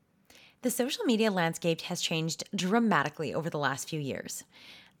The social media landscape has changed dramatically over the last few years.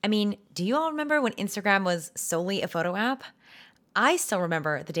 I mean, do you all remember when Instagram was solely a photo app? I still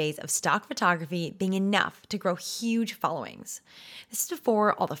remember the days of stock photography being enough to grow huge followings. This is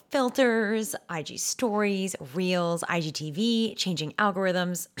before all the filters, IG stories, reels, IGTV, changing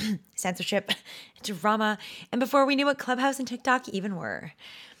algorithms, censorship, drama, and before we knew what Clubhouse and TikTok even were.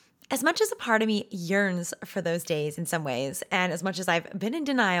 As much as a part of me yearns for those days in some ways, and as much as I've been in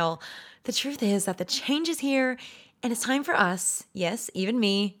denial, the truth is that the change is here and it's time for us, yes, even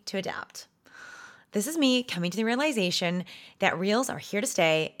me, to adapt. This is me coming to the realization that Reels are here to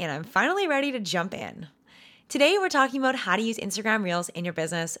stay and I'm finally ready to jump in. Today, we're talking about how to use Instagram Reels in your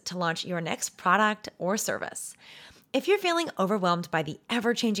business to launch your next product or service. If you're feeling overwhelmed by the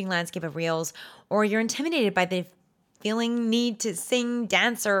ever-changing landscape of Reels, or you're intimidated by the feeling need to sing,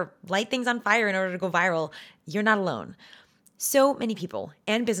 dance, or light things on fire in order to go viral, you're not alone. So many people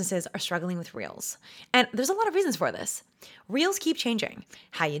and businesses are struggling with Reels. And there's a lot of reasons for this. Reels keep changing.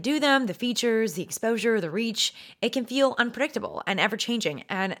 How you do them, the features, the exposure, the reach, it can feel unpredictable and ever-changing.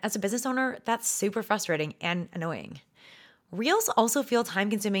 And as a business owner, that's super frustrating and annoying. Reels also feel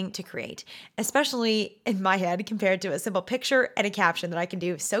time-consuming to create, especially in my head compared to a simple picture and a caption that I can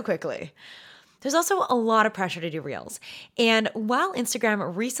do so quickly. There's also a lot of pressure to do Reels. And while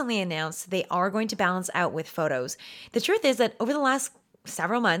Instagram recently announced they are going to balance out with photos, the truth is that over the last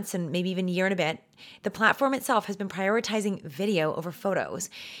several months and maybe even a year and a bit, the platform itself has been prioritizing video over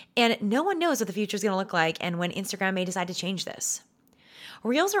photos. And no one knows what the future is going to look like and when Instagram may decide to change this.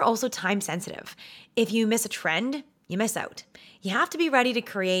 Reels are also time sensitive. If you miss a trend, you miss out. You have to be ready to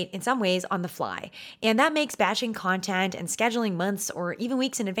create in some ways on the fly, and that makes batching content and scheduling months or even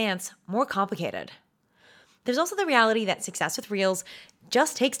weeks in advance more complicated. There's also the reality that success with Reels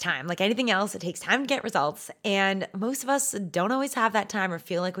just takes time. Like anything else, it takes time to get results, and most of us don't always have that time or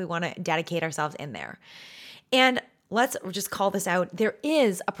feel like we want to dedicate ourselves in there. And let's just call this out. There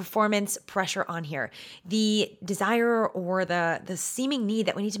is a performance pressure on here. The desire or the seeming need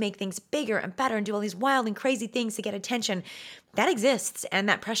that we need to make things bigger and better and do all these wild and crazy things to get attention, that exists. And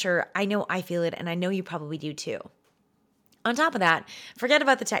that pressure, I know I feel it, and I know you probably do too. On top of that, forget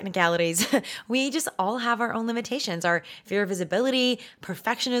about the technicalities. We just all have our own limitations. Our fear of visibility,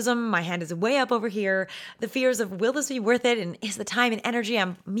 perfectionism, my hand is way up over here, the fears of will this be worth it, and is the time and energy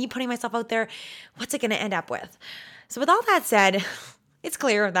me putting myself out there, what's it going to end up with? So with all that said, it's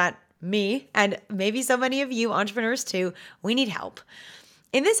clear that me, and maybe so many of you entrepreneurs too, we need help.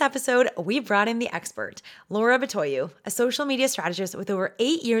 In this episode, we brought in the expert, Laura Batoyu, a social media strategist with over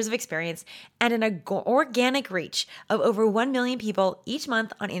 8 years of experience and an organic reach of over 1 million people each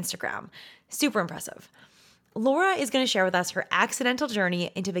month on Instagram. Super impressive. Laura is going to share with us her accidental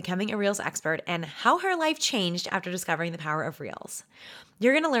journey into becoming a Reels expert and how her life changed after discovering the power of Reels.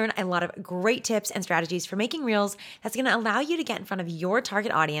 You're going to learn a lot of great tips and strategies for making Reels that's going to allow you to get in front of your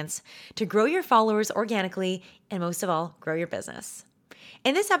target audience, to grow your followers organically, and most of all, grow your business.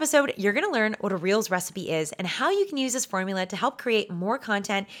 In this episode, you're going to learn what a Reels recipe is and how you can use this formula to help create more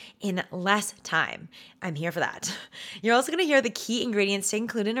content in less time. I'm here for that. You're also going to hear the key ingredients to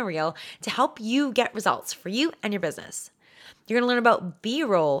include in a Reel to help you get results for you and your business. You're going to learn about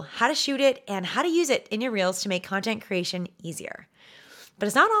B-roll, how to shoot it, and how to use it in your Reels to make content creation easier. But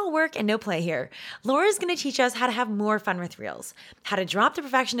it's not all work and no play here. Laura's going to teach us how to have more fun with Reels, how to drop the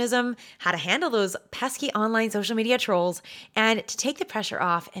perfectionism, how to handle those pesky online social media trolls, and to take the pressure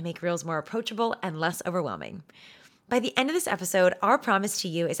off and make Reels more approachable and less overwhelming. By the end of this episode, our promise to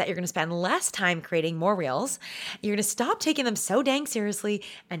you is that you're going to spend less time creating more Reels, you're going to stop taking them so dang seriously,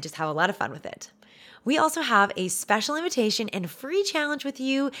 and just have a lot of fun with it. We also have a special invitation and free challenge with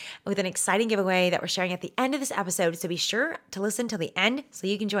you with an exciting giveaway that we're sharing at the end of this episode, so be sure to listen till the end so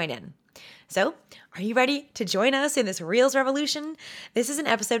you can join in. So, are you ready to join us in this Reels revolution? This is an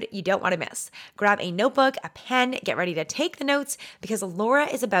episode you don't want to miss. Grab a notebook, a pen, get ready to take the notes because Laura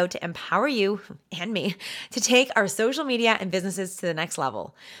is about to empower you and me to take our social media and businesses to the next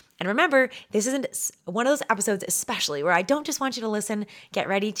level. And remember, this isn't one of those episodes especially where I don't just want you to listen, get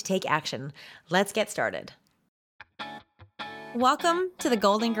ready to take action. Let's get started. Welcome to the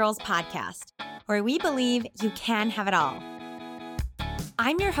Golden Girls Podcast, where we believe you can have it all.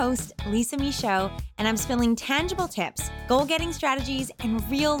 I'm your host, Lisa Michaud, and I'm spilling tangible tips, goal-getting strategies, and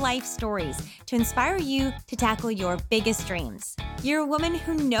real-life stories to inspire you to tackle your biggest dreams. You're a woman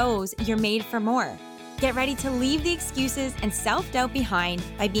who knows you're made for more. Get ready to leave the excuses and self-doubt behind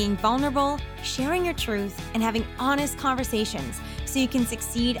by being vulnerable, sharing your truth, and having honest conversations so you can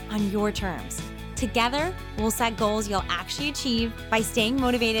succeed on your terms. Together, we'll set goals you'll actually achieve by staying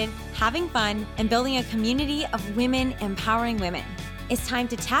motivated, having fun, and building a community of women empowering women. It's time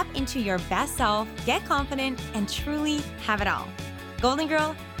to tap into your best self, get confident, and truly have it all. Golden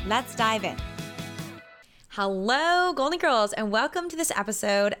Girl, let's dive in. Hello, Golden Girls, and welcome to this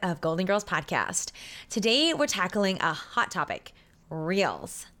episode of Golden Girls Podcast. Today, we're tackling a hot topic,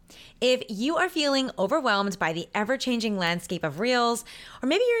 Reels. If you are feeling overwhelmed by the ever-changing landscape of Reels, or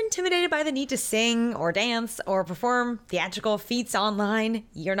maybe you're intimidated by the need to sing or dance or perform theatrical feats online,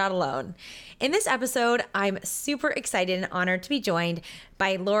 you're not alone. In this episode, I'm super excited and honored to be joined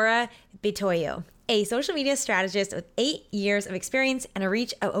by Laura Bitoyo, a social media strategist with 8 years of experience and a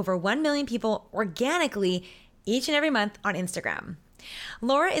reach of over 1 million people organically each and every month on Instagram.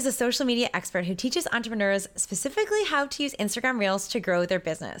 Laura is a social media expert who teaches entrepreneurs specifically how to use Instagram Reels to grow their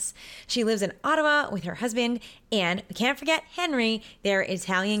business. She lives in Ottawa with her husband, and we can't forget Henry, their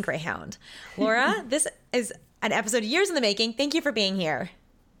Italian greyhound. Laura, this is an episode years in the making. Thank you for being here.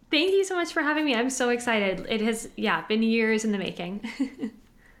 Thank you so much for having me. I'm so excited. It has, been years in the making.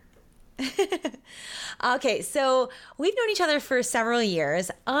 Okay, so we've known each other for several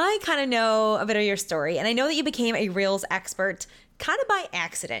years. I kind of know a bit of your story, and I know that you became a Reels expert kind of by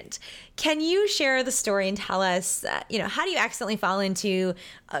accident. Can you share the story and tell us, how do you accidentally fall into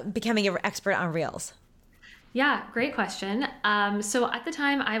becoming an expert on Reels? Yeah, great question. So at the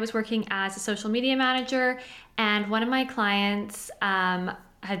time, I was working as a social media manager, and one of my clients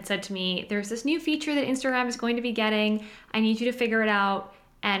had said to me, there's this new feature that Instagram is going to be getting. I need you to figure it out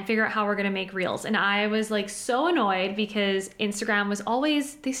and figure out how we're going to make Reels. And I was like so annoyed because Instagram was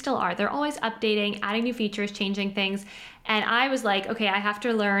always, they still are, they're always updating, adding new features, changing things. And I was like, okay, I have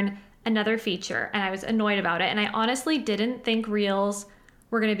to learn another feature. And I was annoyed about it. And I honestly didn't think Reels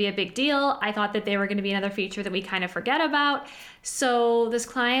were going to be a big deal. I thought that they were going to be another feature that we kind of forget about. So this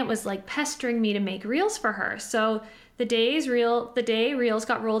client was like pestering me to make Reels for her. So the day Reels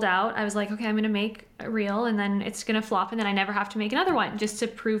got rolled out, I was like, okay, I'm going to make a Reel and then it's going to flop and then I never have to make another one, just to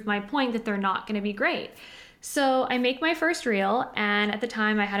prove my point that they're not going to be great. So I make my first Reel, and at the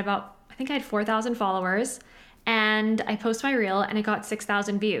time I had 4,000 followers, and I post my Reel and it got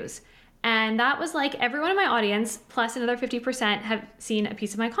 6,000 views. And that was like everyone in my audience plus another 50% have seen a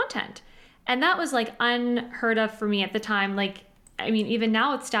piece of my content. And that was like unheard of for me at the time. Even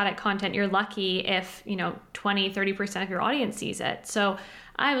now with static content, you're lucky if, 20, 30% of your audience sees it. So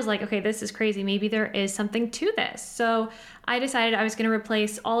I was like, okay, this is crazy. Maybe there is something to this. So I decided I was going to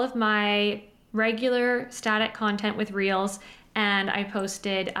replace all of my regular static content with Reels. And I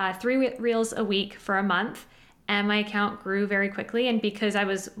posted 3 Reels a week for a month. And my account grew very quickly. And because I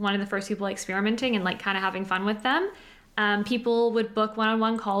was one of the first people experimenting and kind of having fun with them, people would book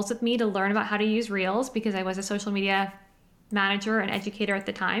one-on-one calls with me to learn about how to use Reels, because I was a social media manager and educator at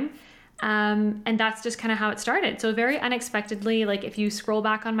the time. And that's just kind of how it started. So very unexpectedly, if you scroll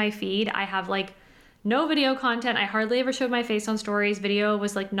back on my feed, I have no video content. I hardly ever showed my face on stories. Video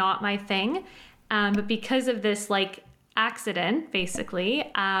was not my thing. But because of this accident,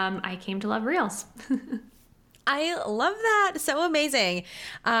 basically, I came to love Reels. I love that. So amazing.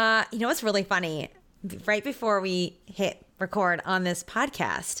 What's really funny? Right before we hit record on this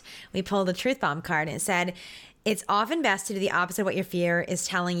podcast, we pulled a truth bomb card and it said, it's often best to do the opposite of what your fear is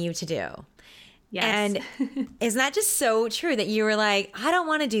telling you to do. Yes. And isn't that just so true that you were like, I don't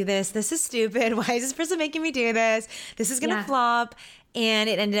want to do this. This is stupid. Why is this person making me do this? This is going to flop. And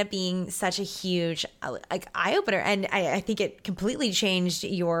it ended up being such a huge eye opener. And I think it completely changed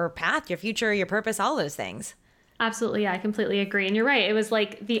your path, your future, your purpose, all those things. Absolutely. Yeah, I completely agree. And you're right. It was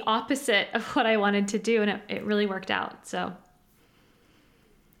the opposite of what I wanted to do. And it really worked out. So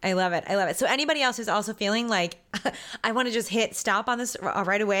I love it. I love it. So anybody else who's also feeling like I want to just hit stop on this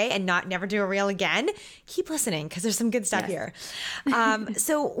right away and never do a Reel again, keep listening because there's some good stuff here.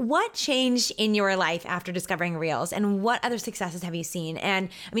 So what changed in your life after discovering Reels, and what other successes have you seen? And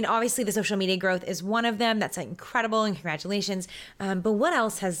obviously the social media growth is one of them. That's incredible and congratulations. But what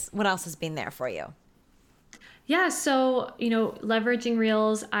else has been there for you? Yeah, so, leveraging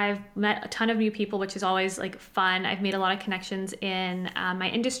Reels, I've met a ton of new people, which is always fun. I've made a lot of connections in my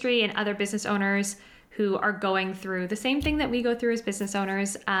industry and other business owners who are going through the same thing that we go through as business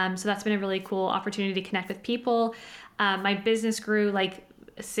owners. So that's been a really cool opportunity to connect with people. My business grew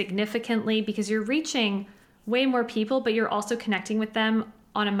significantly because you're reaching way more people, but you're also connecting with them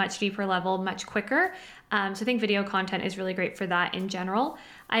on a much deeper level, much quicker. So I think video content is really great for that in general.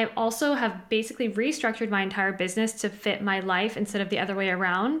 I also have basically restructured my entire business to fit my life instead of the other way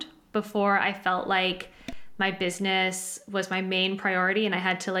around. Before, I felt like my business was my main priority and I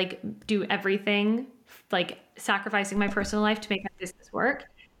had to do everything, sacrificing my personal life to make my business work.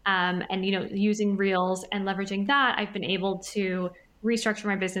 And using Reels and leveraging that, I've been able to restructure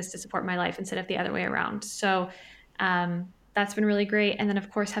my business to support my life instead of the other way around. So that's been really great. And then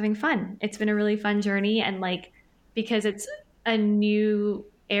of course having fun. It's been a really fun journey, and like because it's a new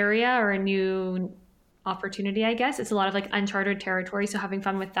area or a new opportunity, I guess. It's a lot of like uncharted territory. So having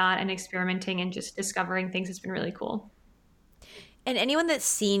fun with that and experimenting and just discovering things has been really cool. And anyone that's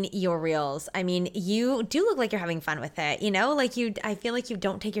seen your reels, I mean, you do look like you're having fun with it, you know? Like I feel like you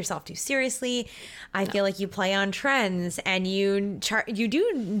don't take yourself too seriously. I feel like you play on trends and you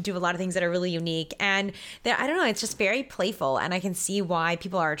do a lot of things that are really unique. And I don't know, it's just very playful. And I can see why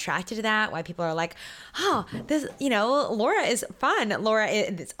people are attracted to that, why people are like, oh, this, you know, Laura is fun. Laura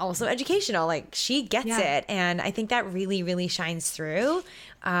is also educational. Like she gets it. And I think that really, really shines through.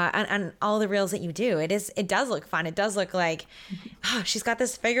 On all the reels that you do. It does look fun. It does look like, oh, she's got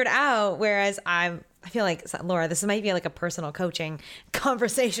this figured out. Whereas I feel like, Laura, this might be like a personal coaching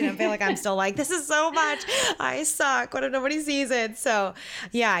conversation. I feel like I'm still like, this is so much. I suck. What if nobody sees it? So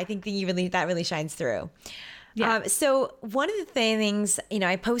yeah, I think that really shines through. Yeah. So one of the things, you know,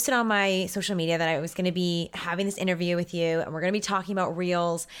 I posted on my social media that I was going to be having this interview with you and we're going to be talking about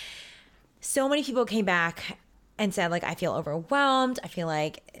reels. So many people came back and said, like, I feel overwhelmed. I feel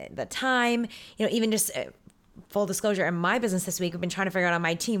like the time, you know, even just full disclosure, in my business this week, we've been trying to figure out on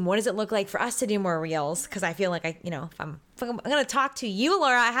my team, what does it look like for us to do more reels? Because I feel like if I'm going to talk to you,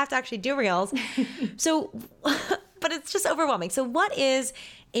 Laura, I have to actually do reels. So, but it's just overwhelming. So what is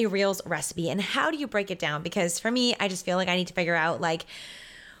a reels recipe and how do you break it down? Because for me, I just feel like I need to figure out like,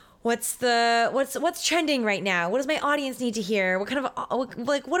 what's trending right now? What does my audience need to hear? What kind of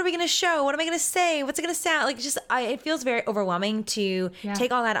like what are we going to show? What am I going to say? What's it going to sound like? It feels very overwhelming to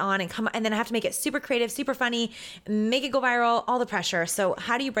take all that on and then I have to make it super creative, super funny, make it go viral, all the pressure. So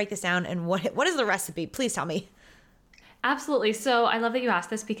how do you break this down and what is the recipe? Please tell me. Absolutely. So I love that you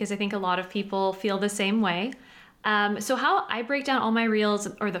asked this because I think a lot of people feel the same way. So how I break down all my reels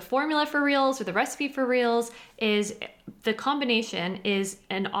or the formula for reels or the recipe for reels is the combination is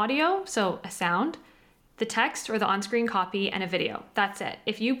an audio, so a sound, the text or the on-screen copy, and a video. That's it.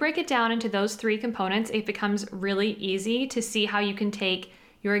 If you break it down into those three components, it becomes really easy to see how you can take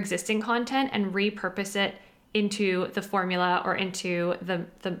your existing content and repurpose it into the formula or into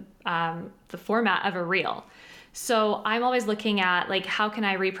the format of a reel. So I'm always looking at like, how can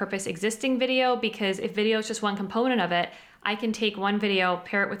I repurpose existing video? Because if video is just one component of it, I can take one video,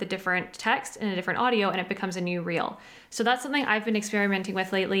 pair it with a different text and a different audio, and it becomes a new reel. So that's something I've been experimenting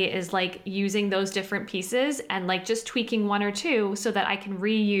with lately is like using those different pieces and like just tweaking one or two so that I can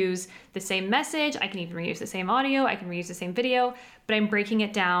reuse the same message. I can even reuse the same audio. I can reuse the same video, but I'm breaking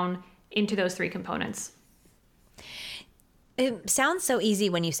it down into those three components. It sounds so easy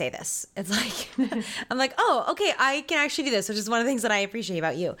when you say this. It's like, I'm like, oh, okay, I can actually do this, which is one of the things that I appreciate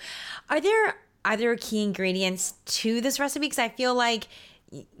about you. Are there other key ingredients to this recipe? Because I feel like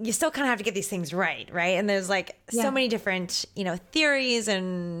you still kind of have to get these things right? And there's like so many different, theories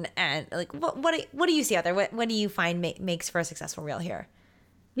and like, what do you see out there? What do you find makes for a successful reel here?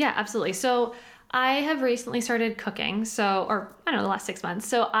 Yeah, absolutely. So I have recently started cooking, the last 6 months.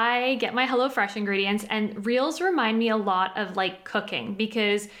 So I get my HelloFresh ingredients, and reels remind me a lot of like cooking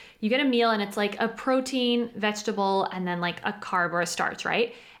because you get a meal and it's like a protein, vegetable, and then like a carb or a starch,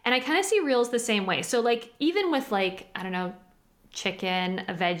 right? And I kind of see reels the same way. So like even with like, chicken,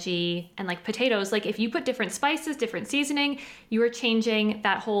 a veggie, and like potatoes, like if you put different spices, different seasoning, you are changing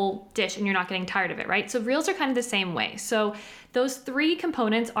that whole dish and you're not getting tired of it, right? So reels are kind of the same way. So those three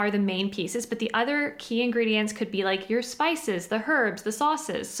components are the main pieces, but the other key ingredients could be like your spices, the herbs, the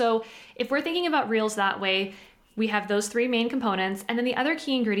sauces. So if we're thinking about reels that way, we have those three main components, and then the other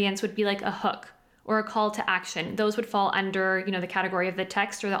key ingredients would be like a hook or a call to action. Those would fall under, the category of the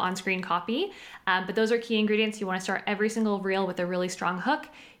text or the on-screen copy. But those are key ingredients. You want to start every single reel with a really strong hook.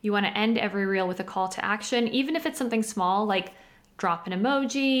 You want to end every reel with a call to action, even if it's something small like drop an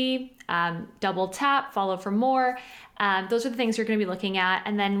emoji, double tap, follow for more. Those are the things you're going to be looking at.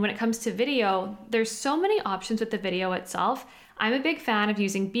 And then when it comes to video, there's so many options with the video itself. I'm a big fan of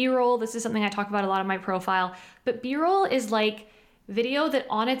using B-roll. This is something I talk about a lot on my profile. But B-roll is like video that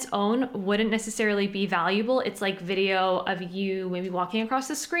on its own wouldn't necessarily be valuable. It's like video of you maybe walking across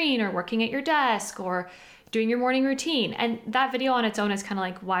the screen or working at your desk or doing your morning routine. And that video on its own is kind of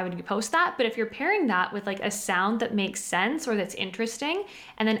like, why would you post that? But if you're pairing that with like a sound that makes sense or that's interesting,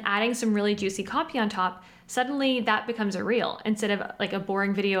 and then adding some really juicy copy on top, suddenly that becomes a reel instead of like a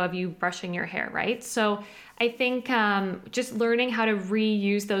boring video of you brushing your hair, right? So I think just learning how to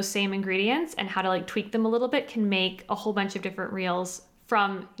reuse those same ingredients and how to like tweak them a little bit can make a whole bunch of different reels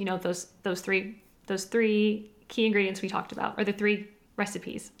from, those three key ingredients we talked about, or the three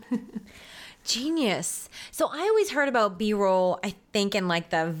recipes. Genius. So I always heard about B-roll, I think in like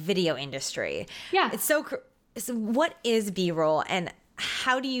the video industry. Yeah. It's so So what is B-roll, and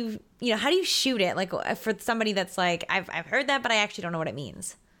how do how do you shoot it? Like for somebody that's like, I've heard that, but I actually don't know what it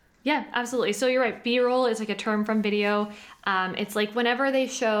means. Yeah, absolutely. So you're right. B-roll is like a term from video. It's like whenever they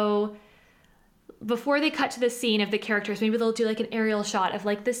show, before they cut to the scene of the characters, maybe they'll do like an aerial shot of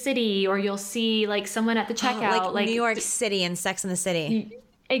like the city, or you'll see like someone at the checkout. Like New York City and Sex and the City.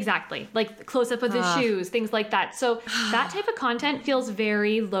 Exactly. Like close up of the shoes, things like that. So that type of content feels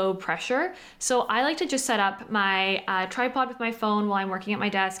very low pressure. So I like to just set up my tripod with my phone while I'm working at my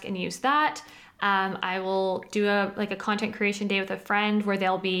desk and use that. I will do a content creation day with a friend where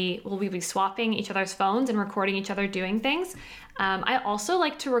we'll be swapping each other's phones and recording each other doing things. I also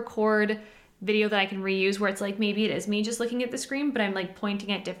like to record video that I can reuse where it's like maybe it is me just looking at the screen, but I'm like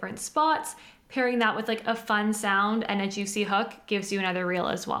pointing at different spots. Pairing that with like a fun sound and a juicy hook gives you another reel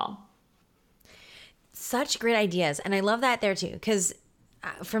as well. Such great ideas. And I love that there too, because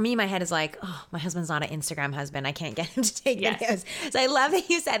for me, my head is like, oh, my husband's not an Instagram husband. I can't get him to take videos. So I love that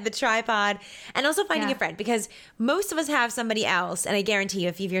you said the tripod, and also finding a friend, because most of us have somebody else. And I guarantee you,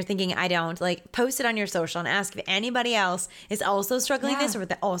 if you're thinking I don't, like, post it on your social and ask if anybody else is also struggling this, or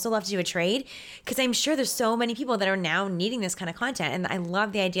would also love to do a trade. Because I'm sure there's so many people that are now needing this kind of content. And I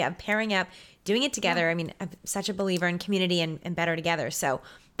love the idea of pairing up, doing it together. I mean, I'm such a believer in community and better together. So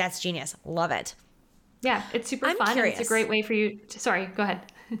that's genius. Love it. Yeah, it's super fun. Curious. And it's a great way for you to, sorry, go ahead.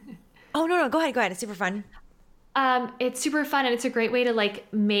 Oh, no, go ahead. It's super fun. It's super fun, and it's a great way to like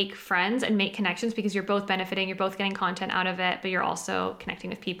make friends and make connections, because you're both benefiting, you're both getting content out of it, but you're also connecting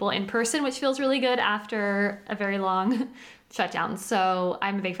with people in person, which feels really good after a very long shutdown. So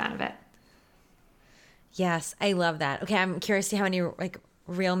I'm a big fan of it. Yes, I love that. Okay, I'm curious to see how many like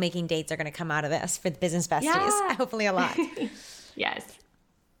reel making dates are going to come out of this for the business besties. Yeah. Hopefully a lot. Yes.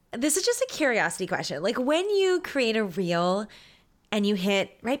 This is just a curiosity question. Like, when you create a reel and you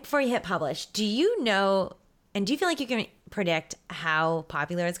hit, right before you hit publish, do you know, and do you feel like you can predict how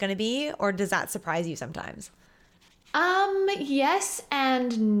popular it's going to be, or does that surprise you sometimes? Yes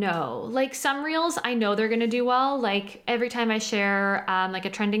and no. Like some reels, I know they're going to do well. Like every time I share like a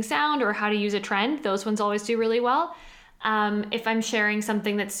trending sound or how to use a trend, those ones always do really well. If I'm sharing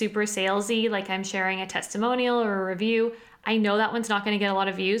something that's super salesy, like I'm sharing a testimonial or a review, I know that one's not going to get a lot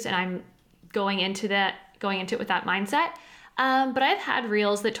of views, and I'm going into it with that mindset. But I've had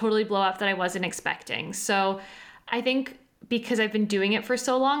reels that totally blow up that I wasn't expecting. So I think because I've been doing it for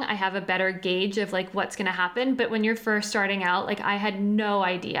so long, I have a better gauge of like what's going to happen. But when you're first starting out, like I had no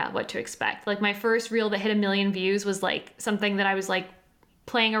idea what to expect. Like my first reel that hit 1 million views was like something that I was like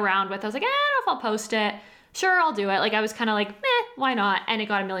playing around with. I was like, I don't know if I'll post it. Sure, I'll do it. Like I was kind of like, why not? And it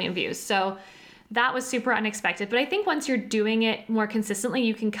got 1 million views. So that was super unexpected. But I think once you're doing it more consistently,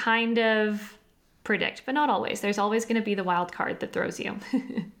 you can kind of predict, but not always. There's always going to be the wild card that throws you.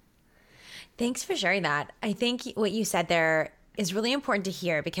 Thanks for sharing that. I think what you said there is really important to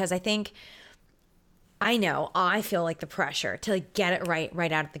hear, because I feel like the pressure to like get it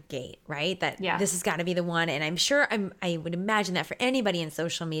right out of the gate, right? That this has got to be the one. And I'm sure I would imagine that for anybody in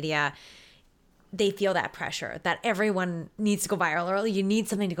social media, they feel that pressure that everyone needs to go viral, or you need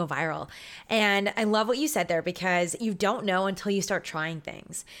something to go viral. And I love what you said there, because you don't know until you start trying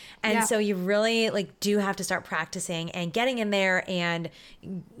things. And so you really like do have to start practicing and getting in there, and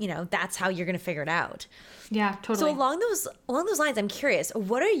that's how you're going to figure it out. Yeah, totally. So along those lines, I'm curious,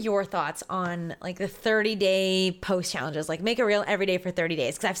 what are your thoughts on like the 30-day post challenges? Like make a reel every day for 30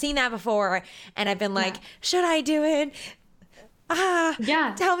 days. Because I've seen that before, and I've been like, should I do it?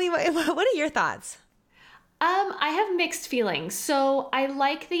 Tell me, what are your thoughts? I have mixed feelings. So I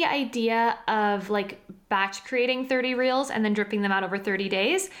like the idea of like batch creating 30 reels and then dripping them out over 30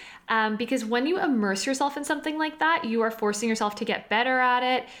 days. Because when you immerse yourself in something like that, you are forcing yourself to get better at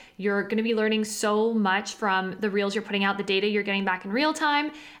it. You're going to be learning so much from the reels you're putting out, the data you're getting back in real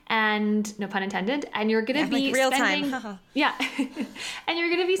time, and no pun intended. And you're going to be like real spending, time. and you're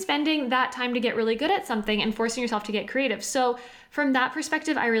going to be spending that time to get really good at something and forcing yourself to get creative. So from that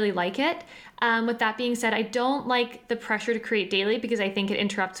perspective, I really like it. With that being said, I don't like the pressure to create daily, because I think it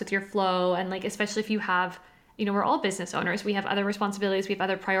interrupts with your flow. And like, especially if you have, we're all business owners. We have other responsibilities. We have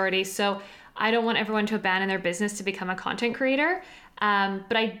other priorities. So I don't want everyone to abandon their business to become a content creator.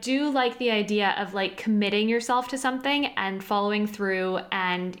 But I do like the idea of like committing yourself to something and following through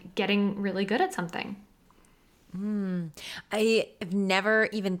and getting really good at something. I have never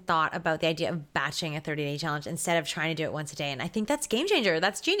even thought about the idea of batching a 30-day challenge instead of trying to do it once a day. And I think that's game changer.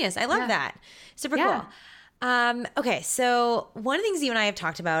 That's genius. I love that. Super cool. Okay, so one of the things you and I have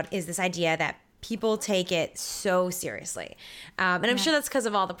talked about is this idea that people take it so seriously. And I'm sure that's because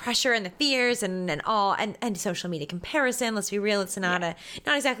of all the pressure and the fears and social media comparison. Let's be real. It's not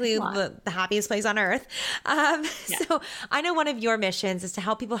exactly the happiest place on earth. So I know one of your missions is to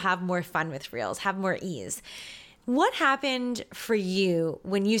help people have more fun with Reels, have more ease. What happened for you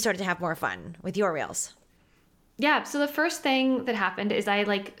when you started to have more fun with your Reels? Yeah. So the first thing that happened is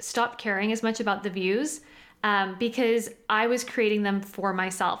I stopped caring as much about the views because I was creating them for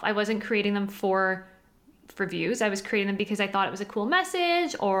myself. I wasn't creating them for views. I was creating them because I thought it was a cool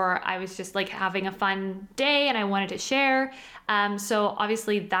message, or I was just having a fun day and I wanted to share. So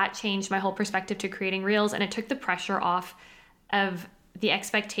obviously that changed my whole perspective to creating Reels, and it took the pressure off of the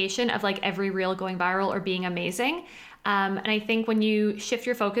expectation of every reel going viral or being amazing. And I think when you shift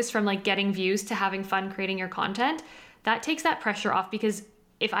your focus from getting views to having fun creating your content, that takes that pressure off, because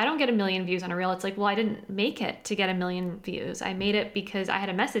if I don't get 1 million views on a reel, it's well, I didn't make it to get 1 million views. I made it because I had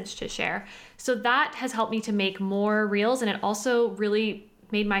a message to share. So that has helped me to make more reels, and it also really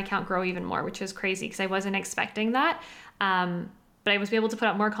made my account grow even more, which is crazy because I wasn't expecting that. But I was able to put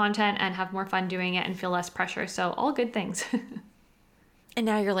out more content and have more fun doing it and feel less pressure. So all good things. And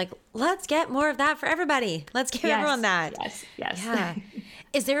now you're let's get more of that for everybody. Let's give everyone that. Yes. Yeah.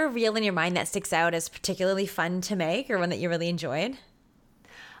 Is there a reel in your mind that sticks out as particularly fun to make, or one that you really enjoyed?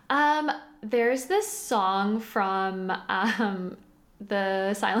 There's this song from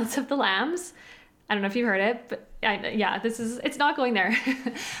the Silence of the Lambs. I don't know if you've heard it, but it's not going there.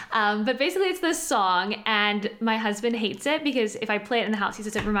 But basically it's this song, and my husband hates it because if I play it in the house, he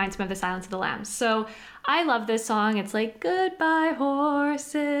says it reminds him of the Silence of the Lambs. So I love this song. It's goodbye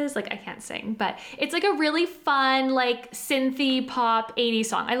horses. I can't sing, but it's a really fun, synthy pop 80s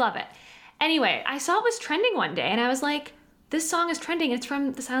song. I love it. Anyway, I saw it was trending one day and I was this song is trending. It's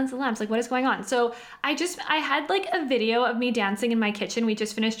from the Silence of the Lambs. What is going on? So I had a video of me dancing in my kitchen. We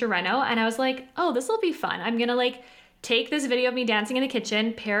just finished a reno, and I was oh, this will be fun. I'm going to take this video of me dancing in the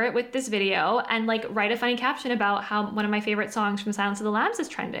kitchen, pair it with this video, and write a funny caption about how one of my favorite songs from Silence of the Lambs is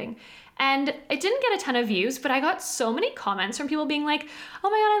trending. And it didn't get a ton of views, but I got so many comments from people being oh my God,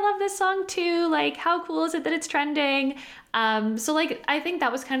 I love this song too. How cool is it that it's trending? So I think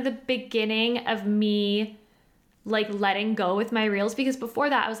that was kind of the beginning of me letting go with my reels, because before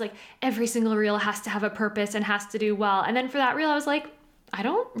that I was every single reel has to have a purpose and has to do well. And then for that reel, I was I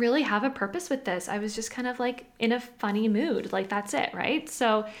don't really have a purpose with this. I was just kind of in a funny mood. That's it. Right.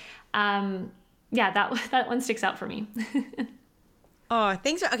 So, that one sticks out for me. Oh,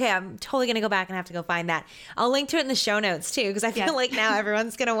 thanks. Okay. I'm totally going to go back and have to go find that. I'll link to it in the show notes too, because I feel now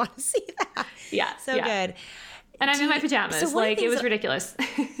everyone's going to want to see that. Yeah. So good. And I'm in my pajamas. So it was ridiculous.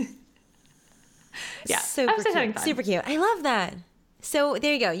 Yeah, super I was just having cute. fun. Super cute. I love that. So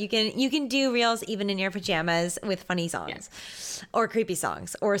there you go. You can do reels even in your pajamas with funny songs, or creepy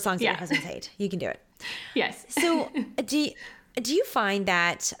songs, or songs that your husbands hate. You can do it. Yes. So do you find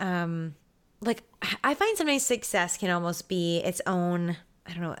that I find sometimes success can almost be its own.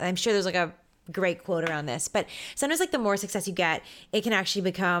 I don't know. I'm sure there's a great quote around this, but sometimes the more success you get, it can actually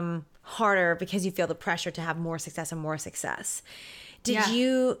become harder because you feel the pressure to have more success and more success. Did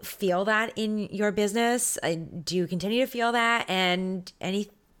you feel that in your business? Do you continue to feel that? And is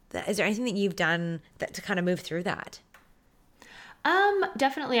there anything that you've done to kind of move through that?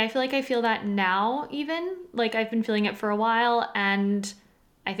 Definitely. I feel I feel that now even. I've been feeling it for a while, and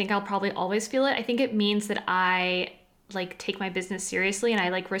I think I'll probably always feel it. I think it means that I take my business seriously, and I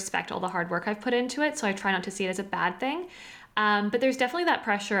respect all the hard work I've put into it. So I try not to see it as a bad thing. But there's definitely that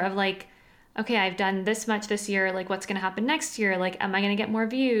pressure of okay, I've done this much this year. What's going to happen next year? Am I going to get more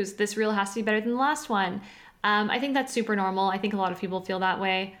views? This reel has to be better than the last one. I think that's super normal. I think a lot of people feel that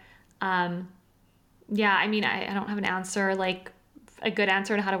way. I mean, I don't have an answer, a good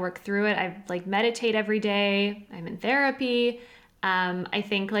answer to how to work through it. I meditate every day. I'm in therapy. I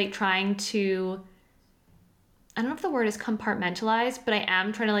think trying to, I don't know if the word is compartmentalize, but I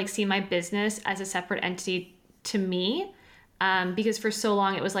am trying to see my business as a separate entity to me. Because for so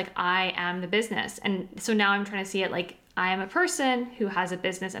long it was I am the business. And so now I'm trying to see it I am a person who has a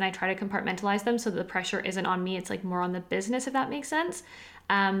business, and I try to compartmentalize them so that the pressure isn't on me. It's more on the business, if that makes sense.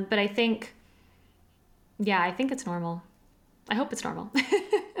 But I think it's normal. I hope it's normal.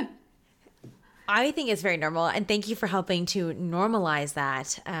 I think it's very normal. And thank you for helping to normalize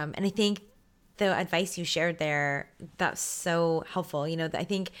that. And I think the advice you shared there, that's so helpful. I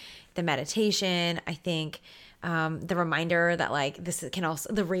think the meditation, I think the reminder that this can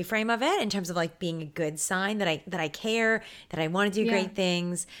also, the reframe of it in terms of being a good sign that I care, that I want to do great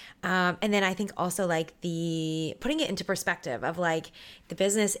things. And then I think also the putting it into perspective of the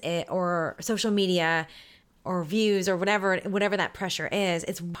business or social media or views or whatever that pressure is,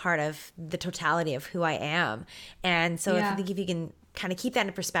 it's part of the totality of who I am. And so I think if you can kind of keep that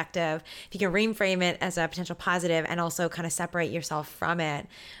in perspective, if you can reframe it as a potential positive and also kind of separate yourself from it,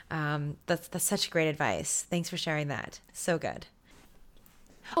 that's such great advice. Thanks for sharing that. So good.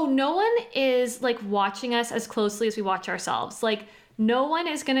 Oh, no one is like watching us as closely as we watch ourselves. Like, no one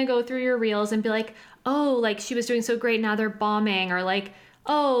is going to go through your reels and be like, oh, like she was doing so great, now they're bombing, or like,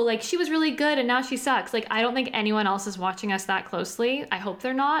 oh, like she was really good and now she sucks. Like, I don't think anyone else is watching us that closely. I hope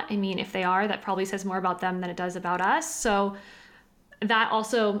they're not. I mean, if they are, that probably says more about them than it does about us. So that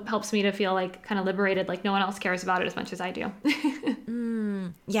also helps me to feel like kind of liberated, like no one else cares about it as much as I do.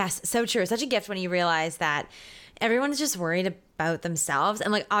 Yes, so true. Such a gift when you realize that everyone's just worried about themselves.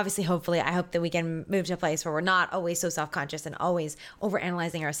 And like, obviously, hopefully, I hope that we can move to a place where we're not always so self-conscious and always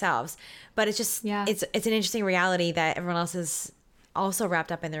overanalyzing ourselves. But it's just, it's an interesting reality that everyone else is also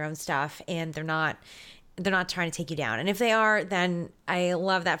wrapped up in their own stuff, and they're not trying to take you down. And if they are, then I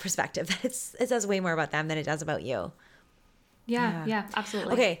love that perspective that it says way more about them than it does about you. Yeah,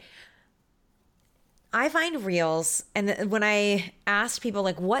 absolutely. Okay. I find reels, and when I asked people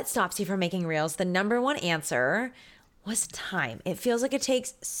like what stops you from making reels, the number one answer was time. It feels like it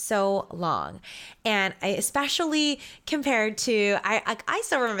takes so long. And I especially compared to, I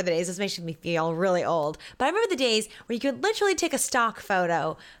still remember the days, this makes me feel really old, but I remember the days where you could literally take a stock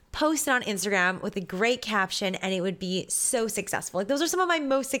photo, post it on Instagram with a great caption, and it would be so successful. Like, those are some of my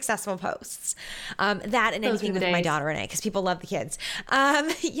most successful posts. That and anything with my daughter in it, because people love the kids.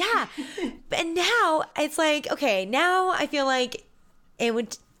 Yeah. And now it's like, okay, now I feel like it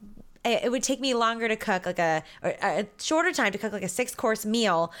would take me longer to cook like a shorter time to cook like a 6-course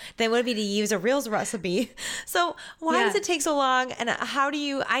meal than would it be to use a Reels recipe. So why does it take so long? And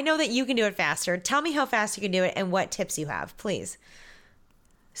I know that you can do it faster. Tell me how fast you can do it and what tips you have, please.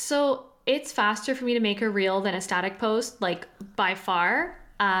 So it's faster for me to make a reel than a static post, like by far.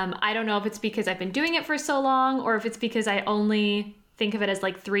 I don't know if it's because I've been doing it for so long or if it's because I only think of it as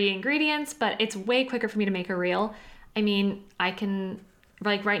like 3 ingredients, but it's way quicker for me to make a reel. I mean, I can,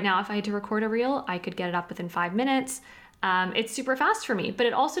 like right now, if I had to record a reel, I could get it up within 5 minutes. It's super fast for me, but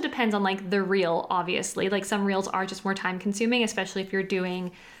it also depends on like the reel, obviously. Like some reels are just more time consuming, especially if you're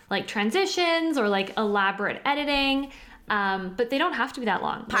doing like transitions or like elaborate editing. But they don't have to be that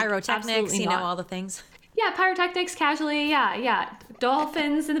long. Pyrotechnics, like, all the things. Yeah, pyrotechnics, casually, yeah.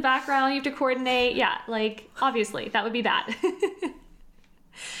 Dolphins in the background, you have to coordinate. Yeah, like, obviously, that would be that.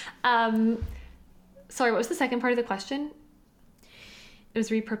 Sorry, what was the second part of the question? It was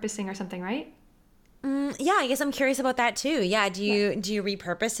repurposing or something, right? Yeah, I guess I'm curious about that too. Yeah, do you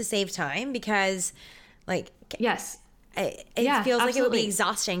repurpose to save time? Because, like... Yes. It feels absolutely. Like it would be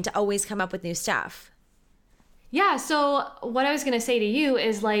exhausting to always come up with new stuff. Yeah, so what I was going to say to you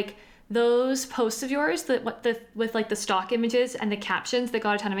is like those posts of yours with like the stock images and the captions that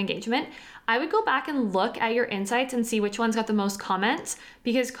got a ton of engagement, I would go back and look at your insights and see which ones got the most comments,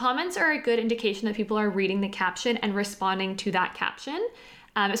 because comments are a good indication that people are reading the caption and responding to that caption,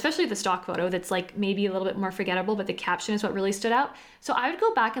 especially the stock photo that's like maybe a little bit more forgettable, but the caption is what really stood out. So I would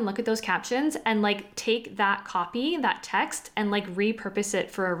go back and look at those captions and like take that copy, that text, and like repurpose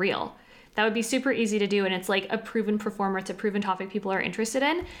it for a reel. That would be super easy to do, and it's like a proven performer. It's a proven topic people are interested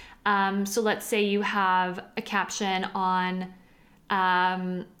in. So let's say you have a caption on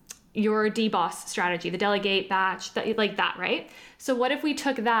your DBOSS strategy, the delegate batch, like that, right? So what if we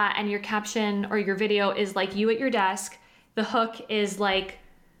took that and your caption or your video is like you at your desk, the hook is like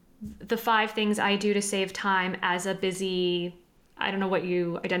the 5 things I do to save time as a busy, I don't know what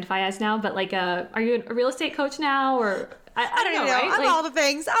you identify as now, but like are you a real estate coach now, or... I don't know, right? I'm like, all the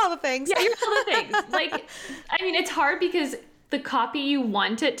things. Yeah, you're all the things. Like, I mean, it's hard because the copy, you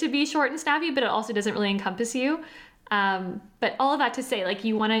want it to be short and snappy, but it also doesn't really encompass you. But all of that to say, like,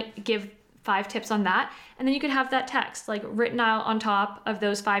 you want to give 5 tips on that. And then you could have that text, like, written out on top of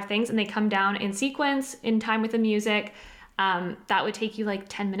those 5 things, and they come down in sequence, in time with the music. That would take you like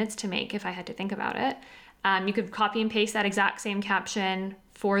 10 minutes to make if I had to think about it. You could copy and paste that exact same caption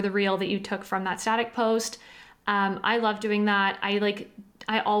for the reel that you took from that static post. I love doing that.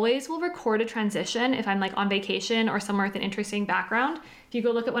 I always will record a transition if I'm like on vacation or somewhere with an interesting background. If you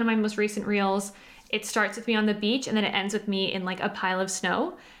go look at one of my most recent reels, it starts with me on the beach and then it ends with me in like a pile of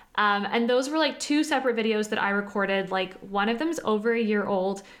snow. And those were like 2 separate videos that I recorded. Like one of them is over a year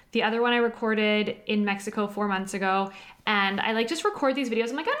old. The other one I recorded in Mexico 4 months ago. And I like just record these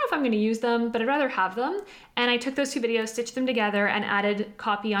videos. I'm like, I don't know if I'm going to use them, but I'd rather have them. And I took those 2 videos, stitched them together and added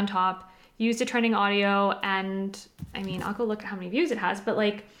copy on top. Used a trending audio, and I mean, I'll go look at how many views it has, but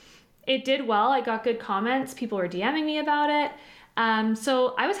like it did well. I got good comments. People were DMing me about it.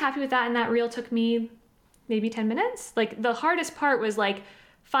 So I was happy with that. And that reel took me maybe 10 minutes. Like the hardest part was like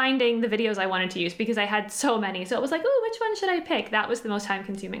finding the videos I wanted to use because I had so many. So it was like, oh, which one should I pick? That was the most time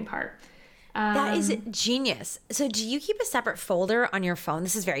consuming part. That is genius. So do you keep a separate folder on your phone?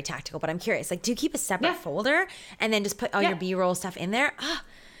 This is very tactical, but I'm curious. Like, do you keep a separate folder and then just put all your B-roll stuff in there? Ah,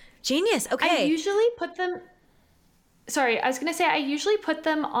 genius. Okay. I usually put them... Sorry, I was going to say I usually put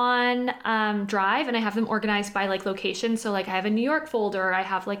them on Drive, and I have them organized by like location. So like I have a New York folder, I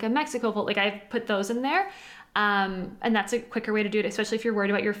have like a Mexico folder, like I put those in there. And that's a quicker way to do it, especially if you're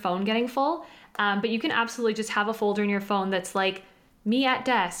worried about your phone getting full. But you can absolutely just have a folder in your phone that's like me at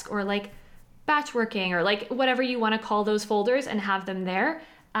desk or like batch working or like whatever you want to call those folders and have them there.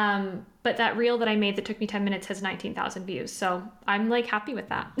 But that reel that I made that took me 10 minutes has 19,000 views. So I'm like happy with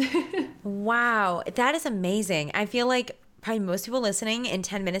that. Wow. That is amazing. I feel like probably most people listening in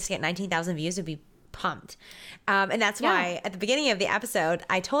 10 minutes to get 19,000 views would be pumped. And that's why at the beginning of the episode,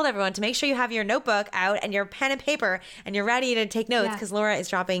 I told everyone to make sure you have your notebook out and your pen and paper and you're ready to take notes because Laura is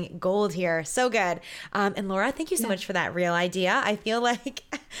dropping gold here. So good. And Laura, thank you so much for that reel idea. I feel like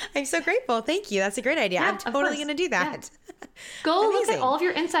I'm so grateful. Thank you. That's a great idea. I'm totally going to do that. Yeah. Go look at all of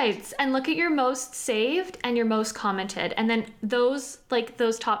your insights and look at your most saved and your most commented. And then those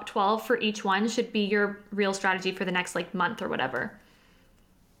top 12 for each one should be your real strategy for the next like month or whatever.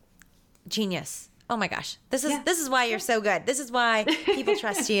 Genius. Oh my gosh. This is why you're so good. This is why people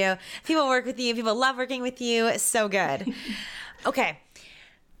trust you. People work with you. People love working with you. It's so good. Okay.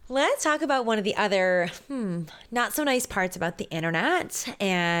 Let's talk about one of the other not so nice parts about the internet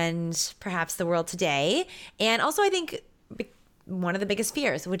and perhaps the world today. And also I think one of the biggest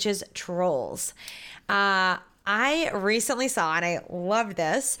fears, which is trolls. I recently saw, and I love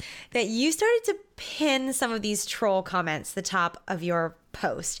this, that you started to pin some of these troll comments to the top of your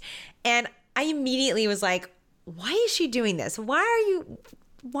post. And I immediately was like, why is she doing this? Why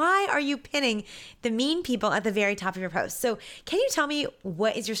are you pinning the mean people at the very top of your post? So can you tell me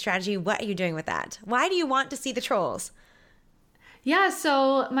what is your strategy? What are you doing with that? Why do you want to see the trolls? Yeah,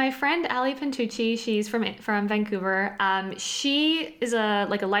 so my friend Ali Pintucci, she's from Vancouver. She is a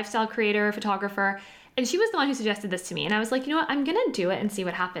lifestyle creator, photographer, and she was the one who suggested this to me. And I was like, you know what, I'm gonna do it and see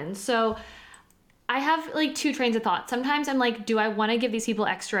what happens. So I have like two trains of thought. Sometimes I'm like, do I want to give these people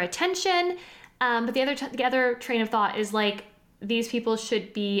extra attention? But the other train of thought is like, these people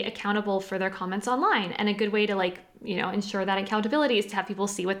should be accountable for their comments online. And a good way to ensure that accountability is to have people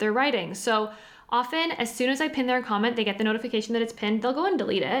see what they're writing. So often, as soon as I pin their comment, they get the notification that it's pinned, they'll go and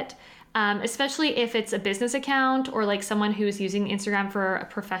delete it. Especially if it's a business account or like someone who's using Instagram for a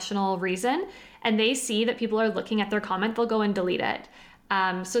professional reason, and they see that people are looking at their comment, they'll go and delete it.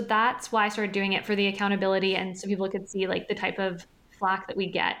 So that's why I started doing it, for the accountability, and so people could see like the type of flack that we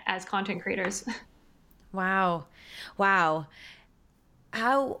get as content creators. Wow.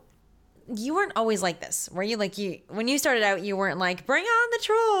 How you weren't always like this, were you? Like when you started out, you weren't like, bring on the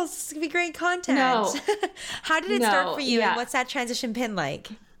trolls, this could be great content. No. How did it start for you? And what's that transition been like?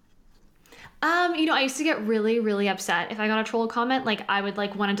 I used to get really, really upset if I got a troll comment. Like I would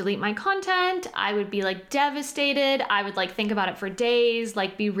like want to delete my content. I would be like devastated. I would like think about it for days,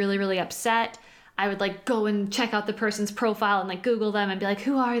 like be really, really upset. I would like go and check out the person's profile and like Google them and be like,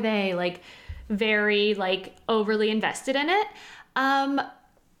 who are they? Like very like overly invested in it.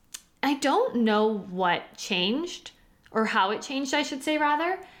 I don't know what changed, or how it changed, I should say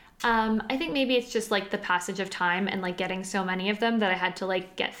rather. I think maybe it's just like the passage of time and like getting so many of them that I had to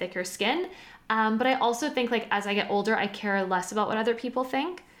like get thicker skin. But I also think like as I get older, I care less about what other people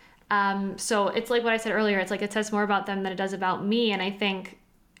think. So it's like what I said earlier, it's like it says more about them than it does about me. And I think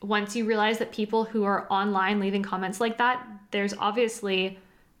once you realize that people who are online leaving comments like that, there's obviously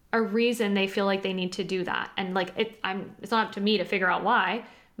a reason they feel like they need to do that. And like it's not up to me to figure out why.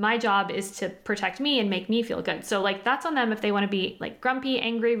 My job is to protect me and make me feel good. So like that's on them if they want to be like grumpy,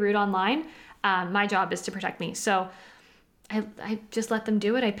 angry, rude online. My job is to protect me. So I just let them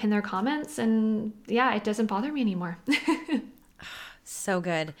do it. I pin their comments and it doesn't bother me anymore. So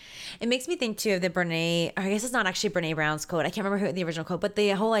good. It makes me think too of the Brene, or I guess it's not actually Brene Brown's quote. I can't remember who the original quote, but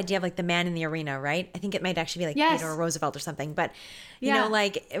the whole idea of like the man in the arena, right? I think it might actually be like Theodore Roosevelt or something. But you know,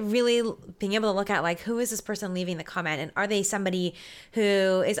 like really being able to look at like, who is this person leaving the comment, and are they somebody who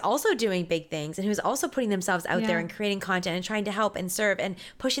is also doing big things and who's also putting themselves out there and creating content and trying to help and serve and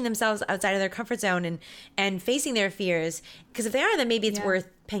pushing themselves outside of their comfort zone and facing their fears? Because if they are, then maybe it's worth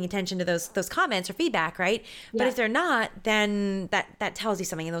paying attention to those comments or feedback, right? But if they're not, then that tells you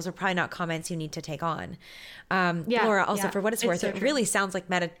something, and those are probably not comments you need to take on. Laura, also for what it's worth, it really sounds like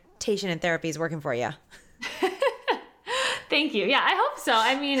meditation and therapy is working for you. Thank you. Yeah, I hope so.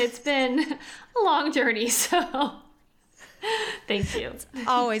 I mean, it's been a long journey, so. Thank you.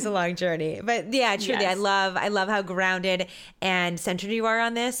 Always a long journey. But yeah, truly, Yes. I love how grounded and centered you are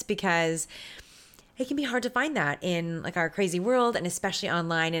on this, because it can be hard to find that in like our crazy world, and especially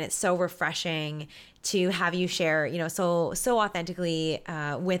online. And it's so refreshing to have you share, so authentically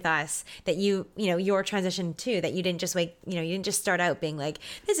with us that your transition too, that you didn't just you didn't just start out being like,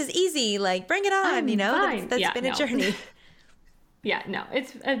 this is easy, like bring it on, Fine. that's Yeah, been no. a journey. Yeah, no,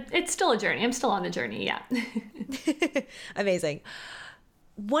 it's still a journey. I'm still on the journey. Yeah. Amazing.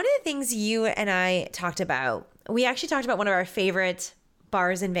 One of the things you and I talked about, we actually talked about one of our favorite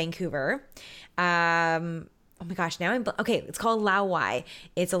bars in Vancouver. Oh my gosh, now okay. It's called Lao Wai.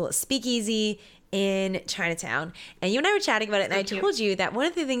 It's a little speakeasy in Chinatown. And you and I were chatting about it, and I told you that one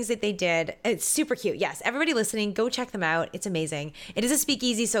of the things that they did, it's super cute. Yes, everybody listening, go check them out. It's amazing. It is a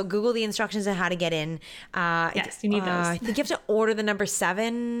speakeasy, so Google the instructions on how to get in. Yes, you need those. I think you have to order the number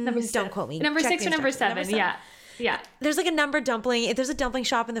 7. Don't quote me. Number Check 6 the or number instructions. 7. Yeah. Yeah. There's like a number dumpling. If there's a dumpling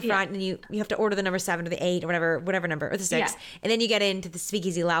shop in the front, and you have to order the number 7 or the 8 or whatever number, or the 6, Yeah. and then you get into the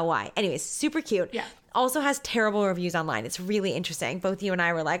speakeasy Lao Wai. Anyways, super cute. Yeah. Also has terrible reviews online. It's really interesting. Both you and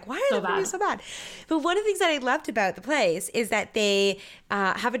I were like, why are the reviews so bad? But one of the things that I loved about the place is that they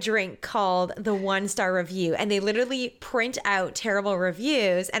have a drink called the 1-star review, and they literally print out terrible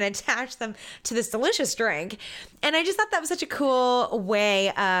reviews and attach them to this delicious drink. And I just thought that was such a cool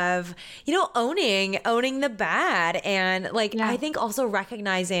way of, owning the bad. And I think also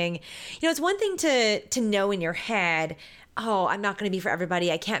recognizing, it's one thing to know in your head, oh, I'm not going to be for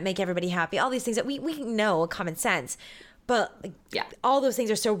everybody. I can't make everybody happy. All these things that we know, common sense. But all those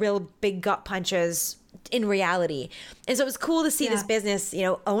things are so real big gut punches in reality. And so it was cool to see this business,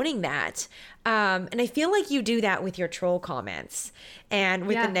 owning that. And I feel like you do that with your troll comments and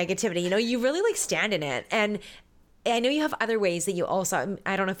with the negativity. You really stand in it. And I know you have other ways that you also,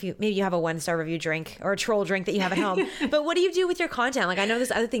 I don't know if maybe you have a 1-star review drink or a troll drink that you have at home. But what do you do with your content? I know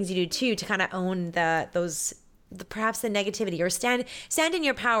there's other things you do too to kind of own perhaps the negativity, or stand in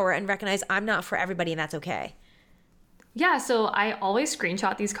your power and recognize I'm not for everybody, and that's okay. Yeah, so I always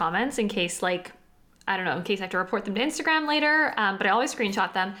screenshot these comments in case I have to report them to Instagram later, but I always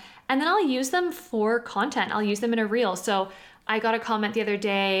screenshot them, and then I'll use them for content. I'll use them in a reel. So I got a comment the other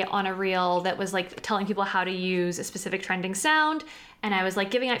day on a reel that was telling people how to use a specific trending sound, and I was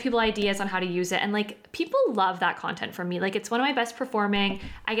giving out people ideas on how to use it, and people love that content from me. It's one of my best performing.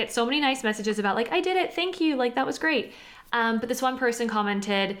 I get so many nice messages about I did it, thank you, that was great. But this one person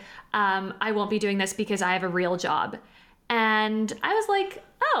commented, I won't be doing this because I have a real job. And I was like,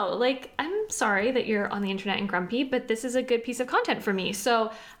 oh, I'm sorry that you're on the internet and grumpy, but this is a good piece of content for me.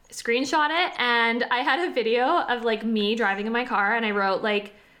 So screenshot it, and I had a video of me driving in my car, and I wrote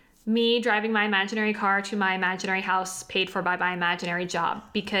me driving my imaginary car to my imaginary house paid for by my imaginary job.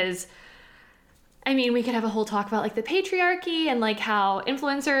 Because we could have a whole talk about the patriarchy and how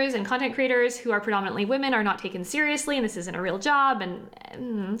influencers and content creators who are predominantly women are not taken seriously, and this isn't a real job,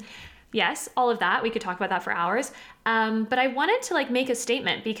 and yes, all of that. We could talk about that for hours. But I wanted to make a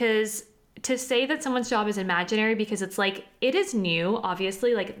statement, because to say that someone's job is imaginary, because it's it is new,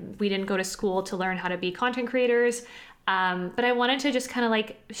 obviously, we didn't go to school to learn how to be content creators. But I wanted to just kind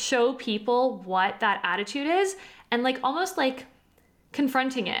of show people what that attitude is, and almost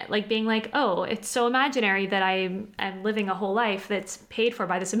confronting it, being oh, it's so imaginary that I am living a whole life that's paid for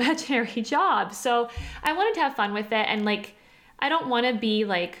by this imaginary job. So I wanted to have fun with it, and I don't want to be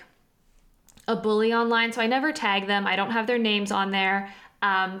a bully online, so I never tag them. I don't have their names on there,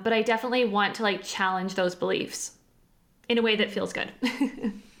 but I definitely want to challenge those beliefs in a way that feels good.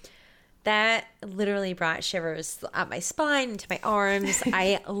 That literally brought shivers up my spine, into my arms.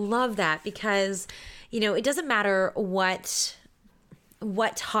 I love that, because it doesn't matter what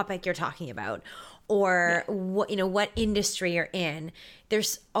topic you're talking about, or what industry you're in.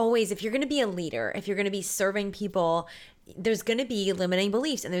 There's always, if you're going to be a leader, if you're going to be serving people, there's going to be limiting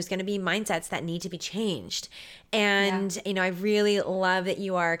beliefs, and there's going to be mindsets that need to be changed. And, I really love that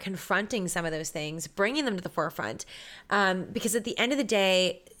you are confronting some of those things, bringing them to the forefront. Because at the end of the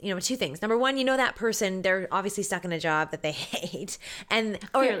day, 2 things. Number one, that person, they're obviously stuck in a job that they hate. Let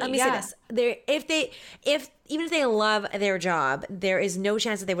me say this. Even if they love their job, there is no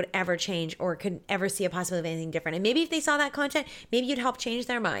chance that they would ever change or could ever see a possibility of anything different. And maybe if they saw that content, maybe you'd help change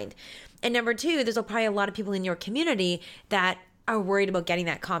their mind. And number 2, there's probably a lot of people in your community that are worried about getting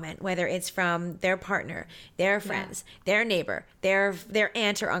that comment, whether it's from their partner, their friends, their neighbor, their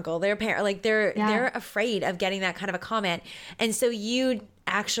aunt or uncle, their parent. They're afraid of getting that kind of a comment. And so you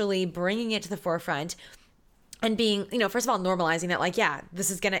actually bringing it to the forefront and being, first of all, normalizing that,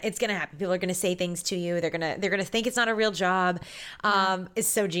 it's gonna happen. People are gonna say things to you. They're gonna think it's not a real job. Is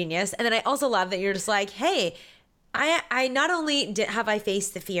so genius. And then I also love that you're just hey, I not only have I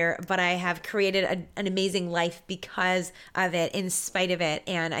faced the fear, but I have created an amazing life because of it, in spite of it.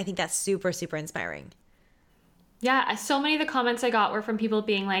 And I think that's super, super inspiring. Yeah, so many of the comments I got were from people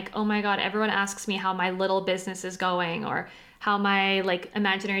being like, "Oh my God, everyone asks me how my little business is going or how my like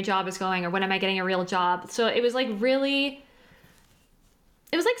imaginary job is going or when am I getting a real job." So it was like really,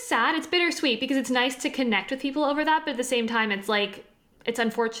 it was like sad. It's bittersweet because it's nice to connect with people over that, but at the same time it's like it's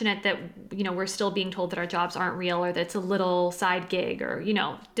unfortunate that, you know, we're still being told that our jobs aren't real or that it's a little side gig or, you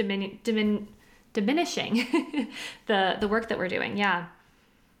know, diminishing the work that we're doing. Yeah.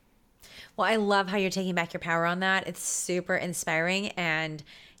 Well, I love how you're taking back your power on that. It's super inspiring, and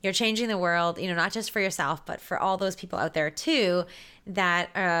you're changing the world, you know, not just for yourself, but for all those people out there too that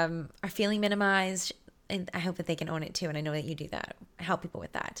are feeling minimized. And I hope that they can own it too. And I know that you do that. Help people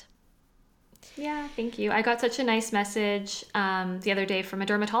with that. Yeah, thank you. I got such a nice message the other day from a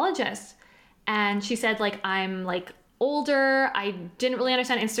dermatologist. And she said, like, I'm like older. I didn't really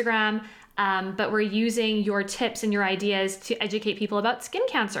understand Instagram. But we're using your tips and your ideas to educate people about skin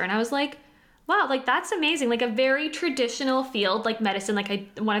cancer. And I was like, wow, like that's amazing. Like a very traditional field like medicine,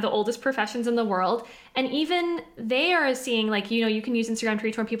 like one of the oldest professions in the world. And even they are seeing like, you know, you can use Instagram to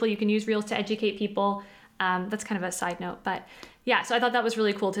reach more people. You can use Reels to educate people. That's kind of a side note, but yeah. So I thought that was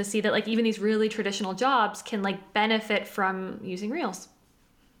really cool to see that like even these really traditional jobs can like benefit from using Reels.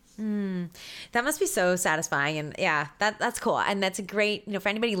 That must be so satisfying. And yeah, that's cool. And that's a great, you know, for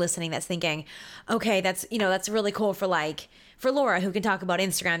anybody listening that's thinking, okay, that's, you know, that's really cool for Laura, who can talk about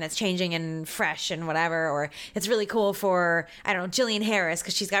Instagram that's changing and fresh and whatever, or it's really cool for, I don't know, Jillian Harris,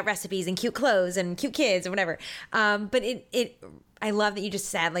 because she's got recipes and cute clothes and cute kids or whatever. But I love that you just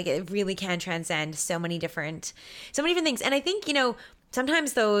said, like, it really can transcend so many different things. And I think, you know,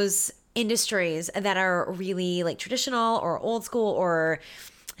 sometimes those industries that are really like traditional or old school or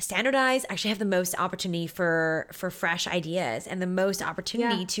standardized actually have the most opportunity for fresh ideas and the most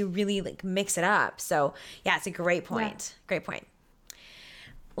opportunity to really like mix it up. So yeah, it's a great point. Great point.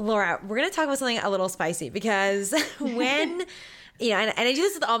 Laura, we're going to talk about something a little spicy because when, you know, and I do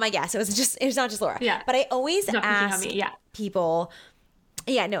this with all my guests. It's not just Laura. Yeah. But I always ask people,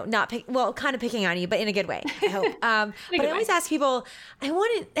 kind of picking on you, but in a good way, I hope. But I always ask people, I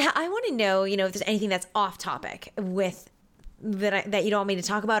want to know, you know, if there's anything that's off topic with that you don't want me to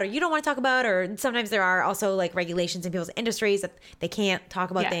talk about, or you don't want to talk about, or sometimes there are also like regulations in people's industries that they can't talk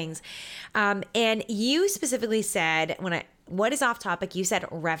about things. And you specifically said what is off topic? You said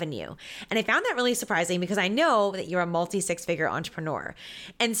revenue. And I found that really surprising because I know that you're a multi-six-figure entrepreneur.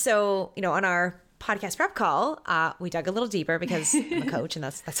 And so, you know, on our podcast prep call, we dug a little deeper because I'm a coach and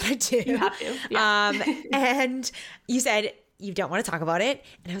that's what I do. You have to. Yeah. And you said you don't want to talk about it.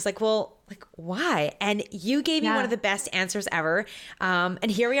 And I was like, well, like, why? And you gave me one of the best answers ever. And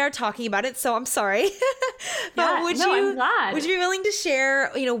here we are talking about it. So I'm sorry. But I'm glad. Would you be willing to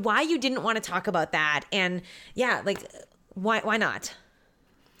share, you know, why you didn't want to talk about that? And yeah, like, why not?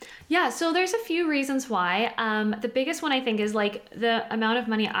 Yeah, so there's a few reasons why. The biggest one I think is like the amount of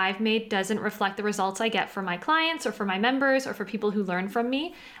money I've made doesn't reflect the results I get for my clients or for my members or for people who learn from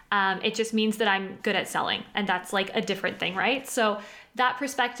me. It just means that I'm good at selling, and that's like a different thing, right? So that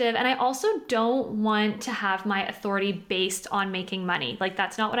perspective, and I also don't want to have my authority based on making money. Like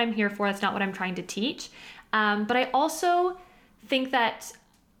that's not what I'm here for. That's not what I'm trying to teach. But I also think that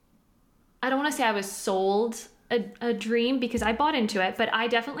I don't want to say I was sold a dream because I bought into it, but I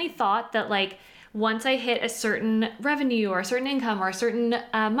definitely thought that like once I hit a certain revenue or a certain income or a certain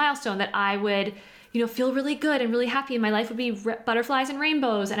milestone that I would, you know, feel really good and really happy and my life would be butterflies and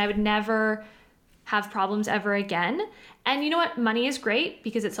rainbows and I would never have problems ever again. And you know what? Money is great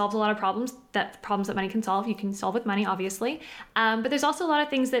because it solves a lot of problems that money can solve. You can solve with money, obviously. But there's also a lot of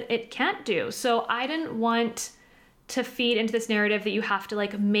things that it can't do. So I didn't want to feed into this narrative that you have to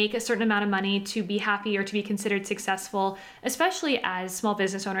like make a certain amount of money to be happy or to be considered successful, especially as small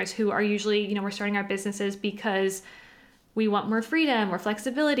business owners who are usually, you know, we're starting our businesses because we want more freedom or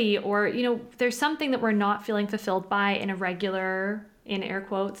flexibility, or, you know, there's something that we're not feeling fulfilled by in a regular, in air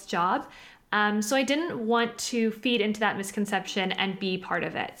quotes, job. So I didn't want to feed into that misconception and be part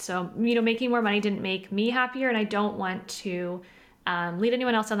of it. So, you know, making more money didn't make me happier, and I don't want to lead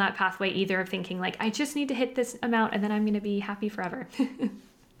anyone else on that pathway either, of thinking like, I just need to hit this amount and then I'm going to be happy forever.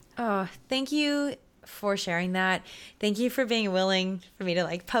 Oh, thank you for sharing that. Thank you for being willing for me to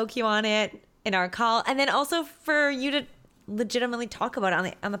like poke you on it in our call. And then also for you to legitimately talk about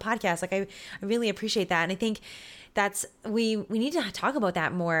it on the podcast. Like I really appreciate that. And I think we need to talk about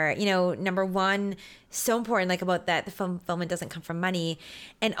that more. You know, number one, so important, like about that the fulfillment doesn't come from money,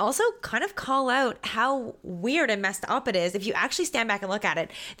 and also kind of call out how weird and messed up it is if you actually stand back and look at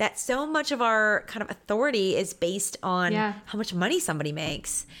it, that so much of our kind of authority is based on how much money somebody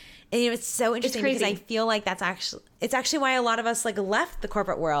makes. And, you know, it's so interesting because I feel like it's actually why a lot of us like left the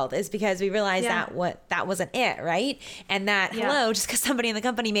corporate world, is because we realized that wasn't it, right? And that just because somebody in the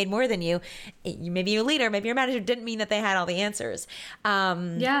company made more than you, maybe your leader, maybe your manager, didn't mean that they had all the answers.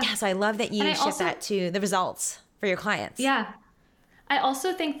 So I love that you shift that to the results for your clients. Yeah, I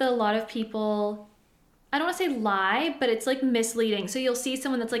also think that a lot of people, I don't want to say lie, but it's like misleading. So you'll see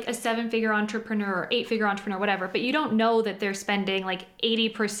someone that's like a 7-figure entrepreneur or 8-figure entrepreneur, whatever, but you don't know that they're spending like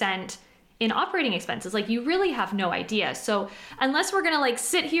 80% in operating expenses. Like you really have no idea. So unless we're going to like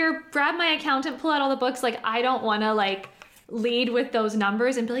sit here, grab my accountant, pull out all the books, like I don't want to like lead with those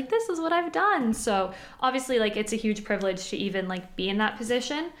numbers and be like, this is what I've done. So obviously like it's a huge privilege to even like be in that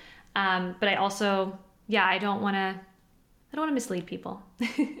position. But I also, I don't want to mislead people.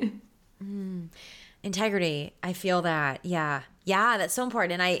 Integrity. I feel that. Yeah, that's so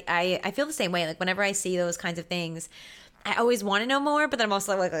important. And I feel the same way. Like whenever I see those kinds of things, I always want to know more, but then I'm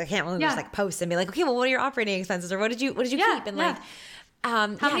also like, I can't really just like post and be like, okay, well, what are your operating expenses, or what did you keep? And like, how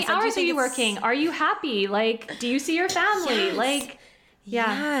many hours are you working? Are you happy? Like, do you see your family? Yes. Like,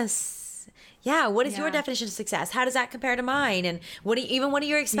 Yes. Yeah. What is your definition of success? How does that compare to mine? And what do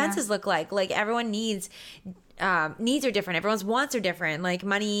your expenses look like? Like everyone needs are different. Everyone's wants are different. Like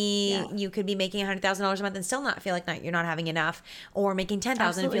money, you could be making $100,000 a month and still not feel like you're not having enough, or making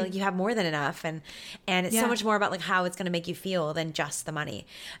 $10,000 and feel like you have more than enough. And it's so much more about like how it's going to make you feel than just the money.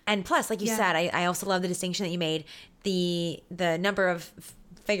 And plus, like you said, I also love the distinction that you made. The number of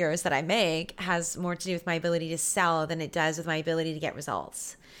figures that I make has more to do with my ability to sell than it does with my ability to get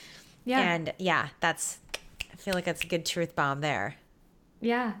results. Yeah. And I feel like that's a good truth bomb there.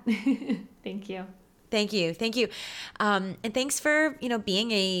 Yeah. Thank you. Thank you. And thanks for,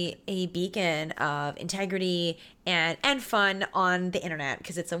 being a beacon of integrity and fun on the internet,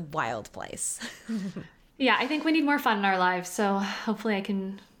 because it's a wild place. Yeah, I think we need more fun in our lives. So hopefully I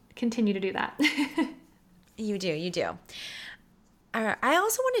can continue to do that. You do. I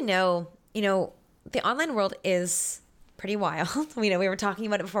also want to know, the online world is pretty wild. We were talking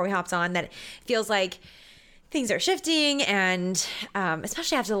about it before we hopped on, that it feels like things are shifting, and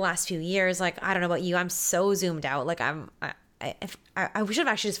especially after the last few years, like, I don't know about you, I'm so zoomed out. Like I should have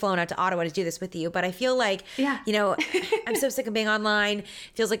actually just flown out to Ottawa to do this with you, but I feel like, I'm so sick of being online. It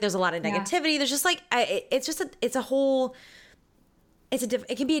feels like there's a lot of negativity. There's just like, it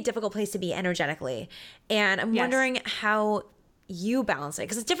can be a difficult place to be energetically. And I'm wondering how you balance it,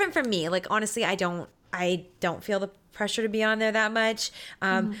 because it's different from me. Like, honestly, I don't feel the pressure to be on there that much.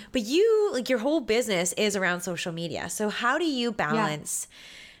 But you, like, your whole business is around social media. So how do you balance,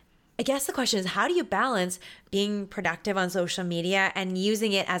 I guess the question is, how do you balance being productive on social media and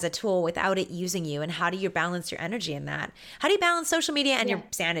using it as a tool without it using you? And how do you balance your energy in that? How do you balance social media and your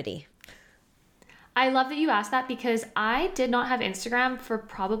sanity? I love that you asked that, because I did not have Instagram for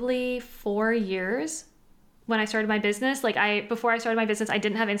probably 4 years. When I started my business, before I started my business, I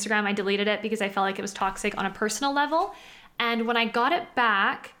didn't have Instagram. I deleted it because I felt like it was toxic on a personal level. And when I got it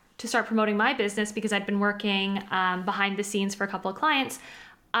back to start promoting my business, because I'd been working behind the scenes for a couple of clients,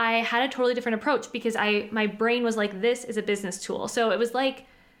 I had a totally different approach, because my brain was like, this is a business tool. So it was like,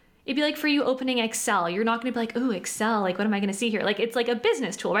 it'd be like for you opening Excel. You're not going to be like, oh, Excel, like, what am I going to see here? Like, it's like a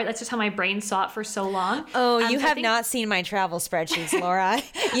business tool, right? That's just how my brain saw it for so long. Oh, you have not seen my travel spreadsheets, Laura.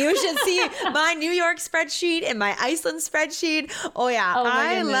 You should see my New York spreadsheet and my Iceland spreadsheet. Oh, yeah.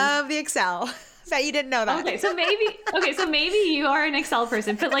 I love the Excel. Bet you didn't know that. Okay, so maybe you are an Excel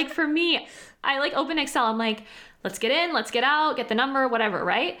person. But like for me, I like open Excel. I'm like, let's get in, let's get out, get the number, whatever,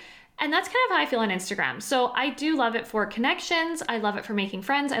 right? And that's kind of how I feel on Instagram. So I do love it for connections. I love it for making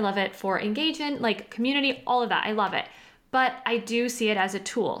friends. I love it for engagement, like community, all of that. I love it. But I do see it as a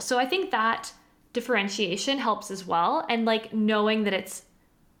tool. So I think that differentiation helps as well. And like knowing that it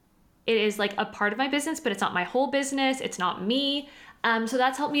is like a part of my business, but it's not my whole business. It's not me. So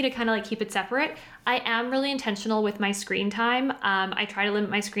that's helped me to kind of like keep it separate. I am really intentional with my screen time. I try to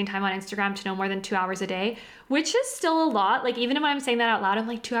limit my screen time on Instagram to no more than 2 hours a day, which is still a lot. Like even when I'm saying that out loud, I'm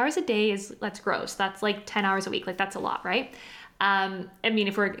like 2 hours a day that's gross. That's like 10 hours a week. Like that's a lot, right? I mean,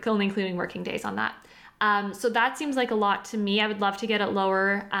 if we're only including working days on that. So that seems like a lot to me. I would love to get it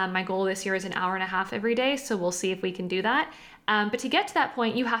lower. My goal this year is an hour and a half every day. So we'll see if we can do that. But to get to that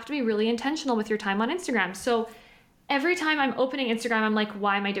point, you have to be really intentional with your time on Instagram. So every time I'm opening Instagram, I'm like,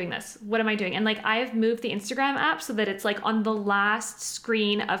 why am I doing this? What am I doing? And like, I've moved the Instagram app so that it's like on the last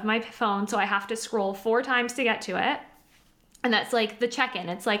screen of my phone. So I have to scroll 4 times to get to it. And that's like the check-in.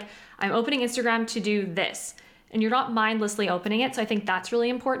 It's like, I'm opening Instagram to do this, and you're not mindlessly opening it. So I think that's really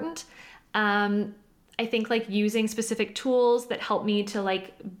important. I think like using specific tools that help me to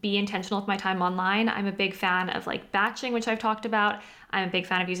like be intentional with my time online. I'm a big fan of like batching, which I've talked about. I'm a big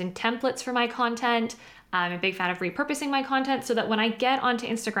fan of using templates for my content. I'm a big fan of repurposing my content so that when I get onto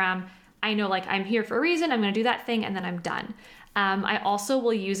Instagram, I know like I'm here for a reason, I'm going to do that thing, and then I'm done. I also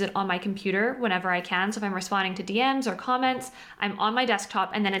will use it on my computer whenever I can. So if I'm responding to DMs or comments, I'm on my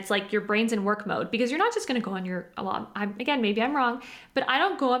desktop, and then it's like your brain's in work mode, because you're not just going to go on your, well, again, maybe I'm wrong, but I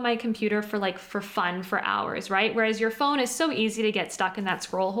don't go on my computer for fun for hours, right? Whereas your phone is so easy to get stuck in that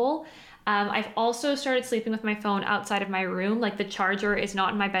scroll hole. I've also started sleeping with my phone outside of my room. Like the charger is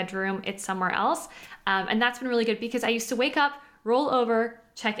not in my bedroom, it's somewhere else. And that's been really good, because I used to wake up, roll over,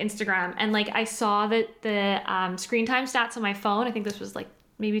 check Instagram. And like, I saw that the screen time stats on my phone, I think this was like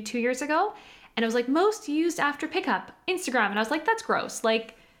maybe 2 years ago. And it was like most used after pickup, Instagram. And I was like, that's gross.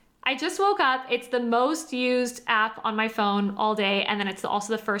 Like, I just woke up. It's the most used app on my phone all day. And then it's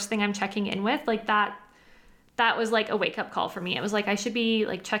also the first thing I'm checking in with. Like that was like a wake up call for me. It was like, I should be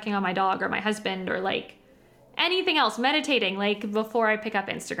like checking on my dog or my husband or like anything else, meditating like before I pick up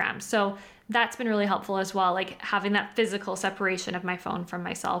Instagram. So that's been really helpful as well, like having that physical separation of my phone from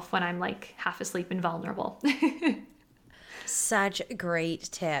myself when I'm like half asleep and vulnerable. Such great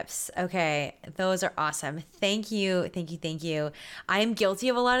tips. Okay, those are awesome. Thank you, thank you, thank you. I'm guilty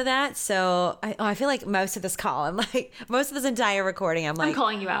of a lot of that. So I feel like most of this call, I'm like, most of this entire recording, I'm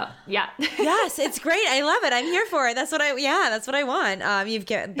calling you out. Yeah. Yes, it's great. I love it. I'm here for it. That's what I want. You've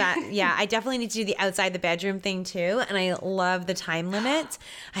got that. Yeah, I definitely need to do the outside the bedroom thing too. And I love the time limit.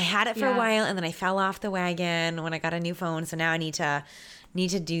 I had it for a while, and then I fell off the wagon when I got a new phone. So now I need to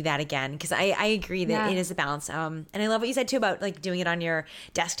do that again, because I agree that it is a balance. And I love what you said too about like doing it on your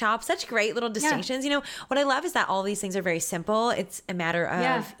desktop. Such great little distinctions. You know, what I love is that all these things are very simple. It's a matter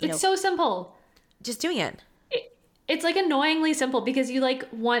of, it's so simple. Just doing it. It's like annoyingly simple, because you like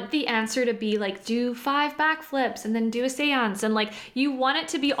want the answer to be like, do 5 backflips and then do a seance. And like, you want it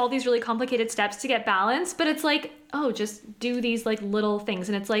to be all these really complicated steps to get balance, but it's like, oh, just do these like little things.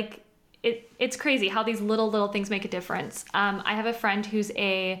 And it's like, it's crazy how these little things make a difference. I have a friend she's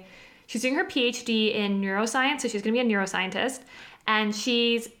doing her PhD in neuroscience, so she's going to be a neuroscientist, and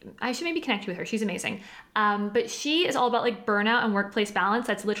I should maybe connect you with her. She's amazing. But she is all about like burnout and workplace balance.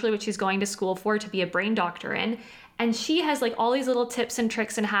 That's literally what she's going to school for, to be a brain doctor in. And she has like all these little tips and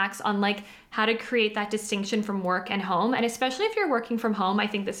tricks and hacks on like how to create that distinction from work and home. And especially if you're working from home, I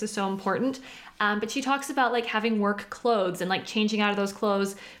think this is so important. But she talks about like having work clothes and like changing out of those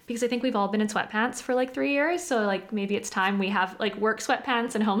clothes, because I think we've all been in sweatpants for like 3 years. So like maybe it's time we have like work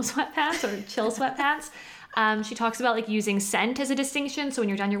sweatpants and home sweatpants or chill sweatpants. She talks about like using scent as a distinction. So when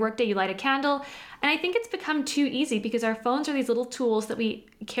you're done your workday, you light a candle. And I think it's become too easy, because our phones are these little tools that we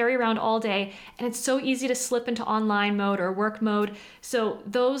carry around all day, and it's so easy to slip into online mode or work mode. So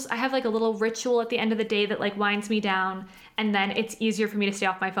I have like a little ritual at the end of the day that like winds me down, and then it's easier for me to stay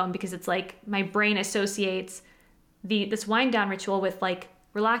off my phone, because it's like my brain associates this wind down ritual with like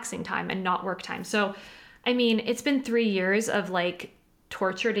relaxing time and not work time. So, I mean, it's been 3 years of like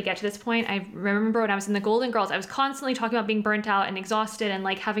torture to get to this point. I remember when I was in the Golden Girls, I was constantly talking about being burnt out and exhausted and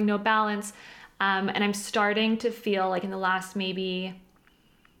like having no balance. And I'm starting to feel like in the last maybe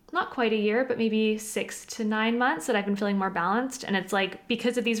not quite a year, but maybe 6 to 9 months that I've been feeling more balanced. And it's like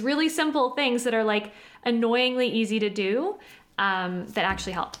because of these really simple things that are like annoyingly easy to do, that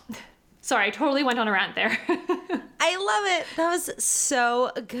actually help. Sorry, I totally went on a rant there. I love it. That was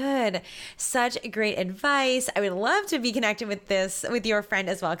so good. Such great advice. I would love to be connected with your friend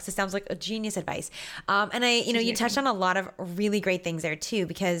as well, because it sounds like a genius advice. And you touched on a lot of really great things there too,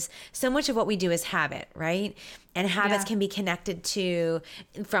 because so much of what we do is habit, right? And habits can be connected to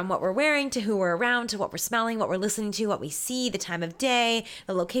from what we're wearing to who we're around to what we're smelling, what we're listening to, what we see, the time of day,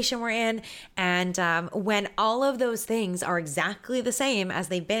 the location we're in. And when all of those things are exactly the same as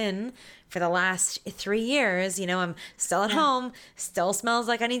they've been for the last 3 years, I'm still at home, still smells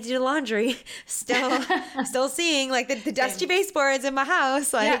like I need to do laundry, still seeing like the dusty baseboards in my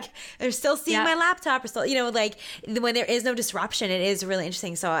house, like they're still seeing my laptop, or still, like when there is no disruption, it is really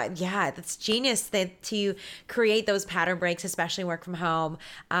interesting. So that's genius to create those pattern breaks, especially work from home,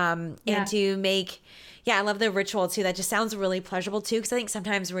 and to make, I love the ritual too. That just sounds really pleasurable too. Cause I think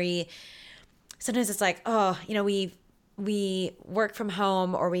sometimes it's like, we work from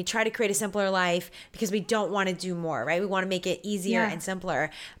home or we try to create a simpler life because we don't want to do more, right? We want to make it easier and simpler.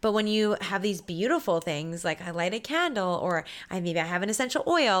 But when you have these beautiful things, like I light a candle, or maybe I have an essential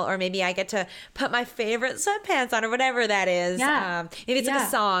oil, or maybe I get to put my favorite sweatpants on, or whatever that is. Maybe it's like a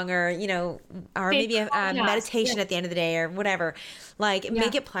song, or, you know, or maybe a meditation at the end of the day, or whatever. Like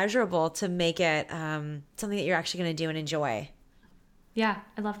make it pleasurable to make it something that you're actually going to do and enjoy. Yeah,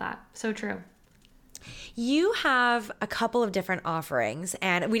 I love that. So true. You have a couple of different offerings,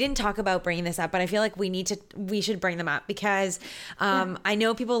 and we didn't talk about bringing this up, but I feel like we should bring them up because I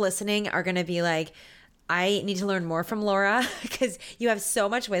know people listening are going to be like, I need to learn more from Laura because you have so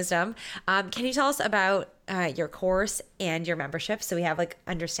much wisdom. Can you tell us about your course and your membership so we have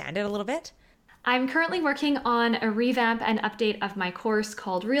understand it a little bit? I'm currently working on a revamp and update of my course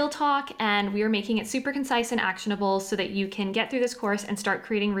called Reel Talk, and we are making it super concise and actionable so that you can get through this course and start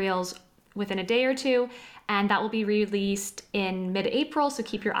creating reels within a day or two, and that will be released in mid-April, so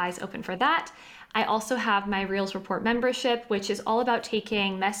keep your eyes open for that. I also have my Reels Report membership, which is all about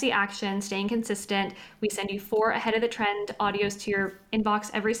taking messy action, staying consistent. We send you 4 ahead of the trend audios to your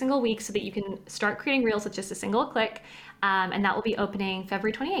inbox every single week so that you can start creating reels with just a single click, and that will be opening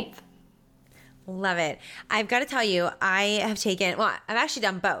February 28th. Love it. I've got to tell you, I've actually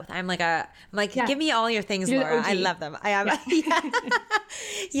done both. I'm like, give me all your things, Laura. I love them. I am.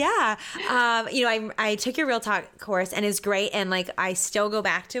 You know, I took your Reel Talk course and it's great. And I still go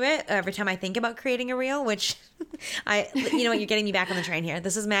back to it every time I think about creating a reel, which you know what, you're getting me back on the train here.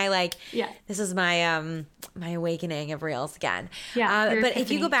 This is my this is my awakening of reels again. But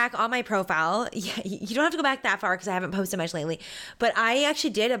if you go back on my profile, you don't have to go back that far because I haven't posted much lately, but I actually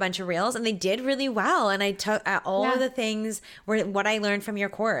did a bunch of reels and they did really well. And I took all of the things were what I learned from your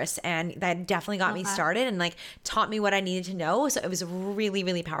course, and that definitely got me started and taught me what I needed to know. So it was really,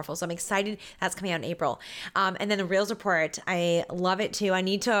 really powerful. So I'm excited that's coming out in April. And then the Reels Report, I love it too. I'm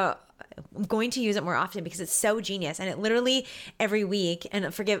going to use it more often because it's so genius, and it literally every week,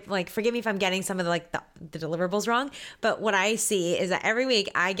 and forgive me if I'm getting some of the deliverables wrong, but what I see is that every week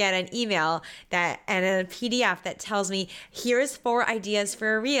I get an email and a PDF that tells me here's 4 ideas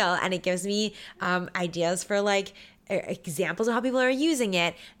for a reel, and it gives me ideas for examples of how people are using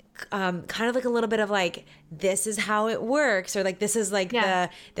it, kind of a little bit of this is how it works, or this is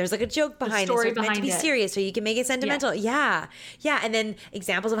there's a joke behind it, so it's meant to be serious, so you can make it sentimental. And then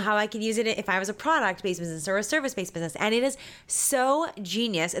examples of how I could use it if I was a product-based business or a service-based business. And it is so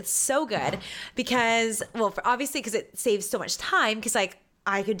genius. It's so good because obviously because it saves so much time, because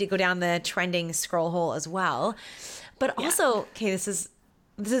I could go down the trending scroll hole as well, but also this is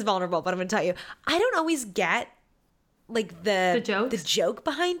vulnerable, but I'm gonna tell you, I don't always get the joke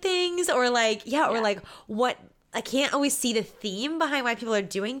behind things, or what, I can't always see the theme behind why people are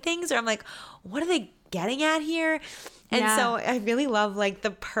doing things, or I'm like, what are they getting at here? And so I really love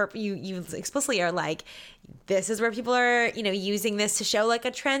you explicitly are this is where people are, using this to show a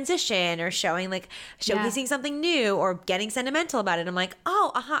transition, or showing showcasing something new, or getting sentimental about it. I'm like,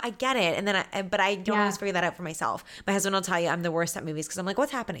 I get it. And then but I don't always figure that out for myself. My husband will tell you I'm the worst at movies because I'm like,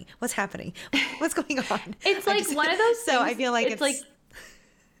 what's happening? What's going on? It's one of those things. So I feel it's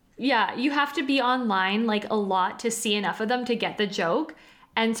you have to be online a lot to see enough of them to get the joke.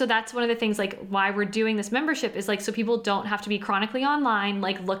 And so that's one of the things why we're doing this membership is so people don't have to be chronically online,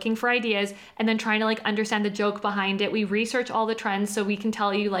 looking for ideas and then trying to understand the joke behind it. We research all the trends so we can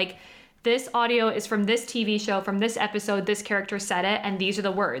tell you this audio is from this TV show, from this episode, this character said it, and these are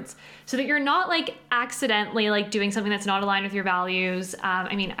the words. So that you're not accidentally doing something that's not aligned with your values.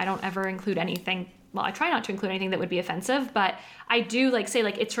 I mean, I don't ever include anything. Well, I try not to include anything that would be offensive, but I do say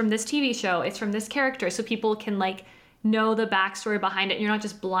it's from this TV show, it's from this character, so people can know the backstory behind it, and you're not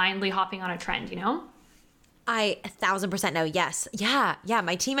just blindly hopping on a trend, I 1,000% know. Yes. Yeah.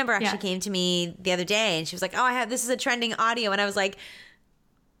 My team member actually came to me the other day and she was like, this is a trending audio. And I was like,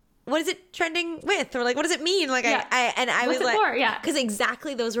 what is it trending with? Or what does it mean? I was like, because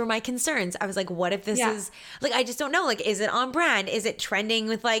exactly those were my concerns. I was like, what if this is I just don't know. is it on brand? Is it trending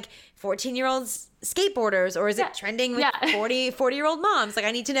with 14-year-olds skateboarders, or is it trending with 40-year-old moms? I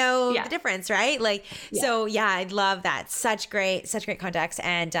need to know the difference, right? So I'd love that. Such great context.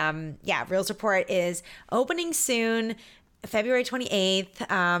 And Reels Report is opening soon, February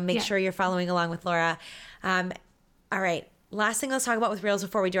 28th. Make sure you're following along with Laura. All right. Last thing let's talk about with Reels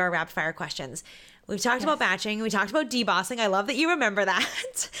before we do our rapid fire questions. We've talked about batching. We talked about debossing. I love that you remember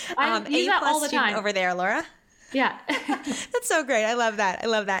that. I use that all the time. Over there, Laura. Yeah. That's so great. I love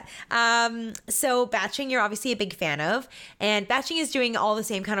that. So batching, you're obviously a big fan of. And batching is doing all the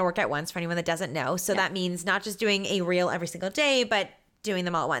same kind of work at once for anyone that doesn't know. So that means not just doing a reel every single day, but doing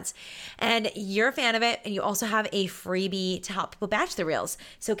them all at once. And you're a fan of it, and you also have a freebie to help people batch the reels.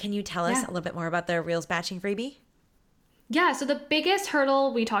 So can you tell us a little bit more about the reels batching freebie? Yeah, so the biggest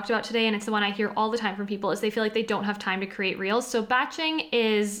hurdle we talked about today, and it's the one I hear all the time from people, is they feel like they don't have time to create reels. So batching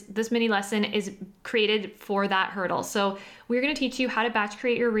this mini lesson is created for that hurdle. So we're going to teach you how to batch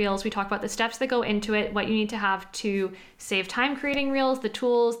create your reels. We talk about the steps that go into it, what you need to have to save time creating reels, the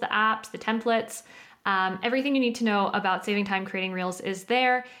tools, the apps, the templates, everything you need to know about saving time creating reels is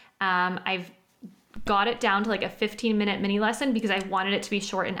there. I've got it down to like a 15-minute mini lesson because I wanted it to be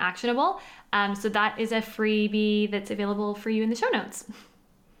short and actionable. So that is a freebie that's available for you in the show notes.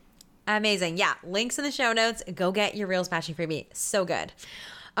 Amazing. Yeah. Links in the show notes. Go get your Reels batching freebie. So good.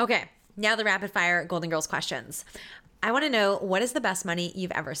 Okay. Now the rapid fire Golden Girls questions. I want to know, what is the best money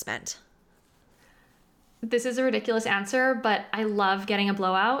you've ever spent? This is a ridiculous answer, but I love getting a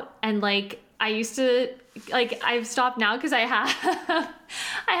blowout. And like, I used to, like, I've stopped now because I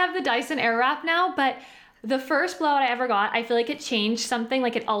have the Dyson Airwrap now, but the first blowout I ever got, I feel like it changed something,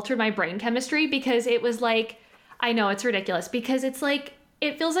 like it altered my brain chemistry, because it was like, I know it's ridiculous because it's like,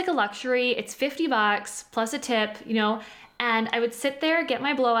 it feels like a luxury. It's $50 plus a tip, you know, and I would sit there, get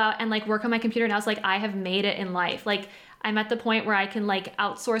my blowout and like work on my computer. And I was like, I have made it in life. Like I'm at the point where I can like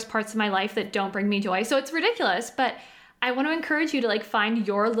outsource parts of my life that don't bring me joy. So it's ridiculous, but I want to encourage you to like find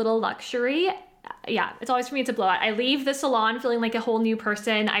your little luxury. Yeah, it's always for me, it's a blowout. I leave the salon feeling like a whole new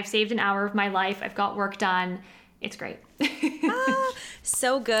person. I've saved an hour of my life. I've got work done. It's great.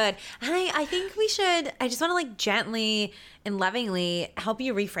 So good. And I think I just want to like gently and lovingly help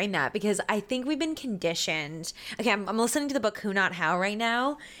you reframe that, because I think we've been conditioned. Okay, I'm listening to the book Who Not How right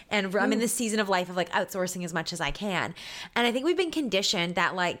now, and I'm in this season of life of like outsourcing as much as I can. And I think we've been conditioned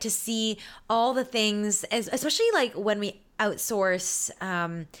that like to see all the things, especially like when we outsource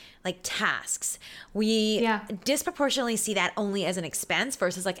like tasks, we disproportionately see that only as an expense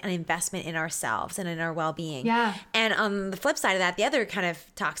versus like an investment in ourselves and in our well-being. Yeah. And on the flip side of that, the other kind of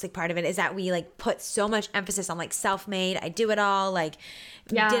toxic part of it is that we like put so much emphasis on like self-made, I do it all, like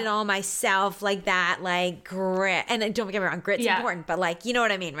did it all myself, like that, like grit. And don't get me wrong, grit's important, but like, you know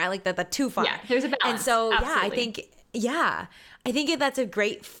what I mean, right? Like the too far. Yeah, there's a balance. And so, Absolutely. I think that's a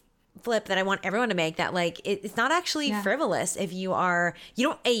great flip that I want everyone to make, that like it's not actually frivolous if you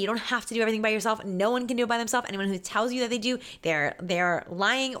don't have to do everything by yourself. No one can do it by themselves. Anyone who tells you that they do, they're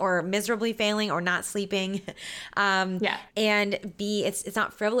lying or miserably failing or not sleeping. And B, it's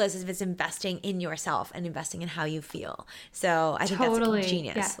not frivolous if it's investing in yourself and investing in how you feel. So I think that's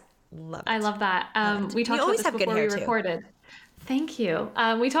genius. Yeah. Love it. I love that. We talked about this before we recorded. Thank you.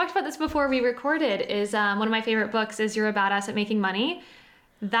 We talked about this before we recorded. Is one of my favorite books is You're a Badass at Making Money.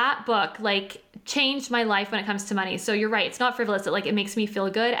 That book like changed my life when it comes to money. So you're right. It's not frivolous. It makes me feel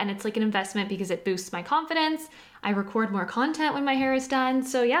good, and it's like an investment because it boosts my confidence. I record more content when my hair is done.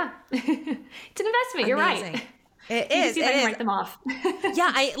 So yeah, it's an investment. You're right. It is. See if I can write them off.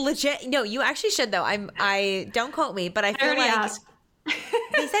 Yeah, I legit. No, you actually should though. I don't quote me, but I feel like asked.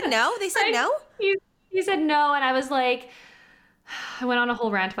 They said no. They said no. You said no, and I was like, I went on a whole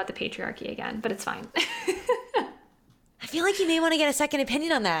rant about the patriarchy again, but it's fine. I feel like you may want to get a second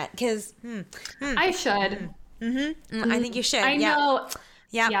opinion on that, because I should. I think you should. I know.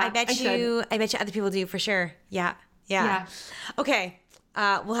 Yeah, I bet you other people do for sure. Yeah. Okay.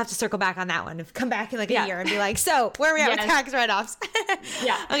 We'll have to circle back on that one. Come back in like a year and be like, so where are we at with tax write-offs?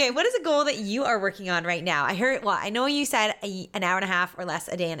 Okay. What is a goal that you are working on right now? I know you said an hour and a half or less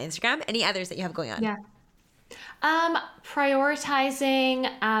a day on Instagram. Any others that you have going on? Yeah.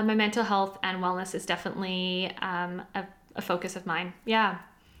 Prioritizing my mental health and wellness is definitely a focus of mine. Yeah.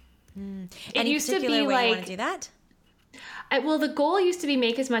 It used to be like, you want to do that? Well, the goal used to be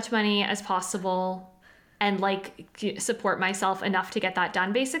make as much money as possible and like support myself enough to get that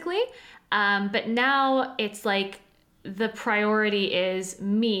done, basically. But now it's like the priority is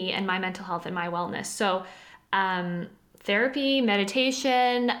me and my mental health and my wellness. So, therapy,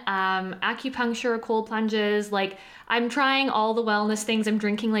 meditation, acupuncture, cold plunges, like I'm trying all the wellness things. I'm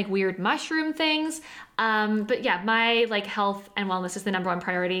drinking like weird mushroom things. But yeah, my like health and wellness is the number one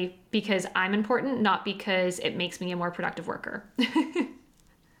priority because I'm important, not because it makes me a more productive worker.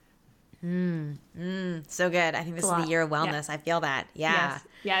 So good. I think this is the year of wellness. Yeah. I feel that. Yeah.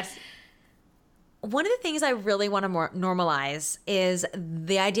 Yes. One of the things I really want to normalize is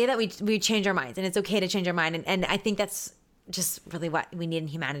the idea that we change our minds, and it's okay to change our mind. And I think that's just really what we need in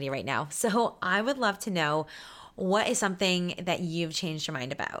humanity right now. So I would love to know, what is something that you've changed your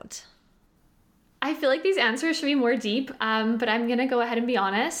mind about? I feel like these answers should be more deep, but I'm going to go ahead and be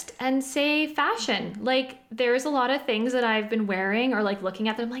honest and say fashion. Like there's a lot of things that I've been wearing or like looking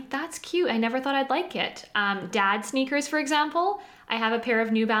at that I'm like, that's cute. I never thought I'd like it. Dad sneakers, for example. I have a pair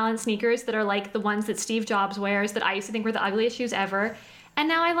of New Balance sneakers that are like the ones that Steve Jobs wears that I used to think were the ugliest shoes ever. And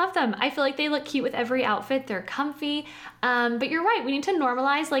now I love them. I feel like they look cute with every outfit. They're comfy. But you're right. We need to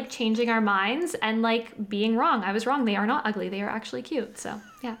normalize like changing our minds and like being wrong. I was wrong. They are not ugly. They are actually cute. So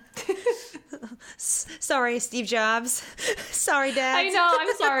yeah. Sorry, Steve Jobs. Sorry, Dad. I know.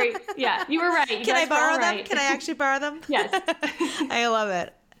 I'm sorry. Yeah, you were right. Can I borrow them? Can I actually borrow them? Yes. I love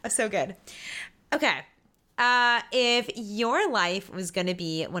it. So good. Okay. If your life was going to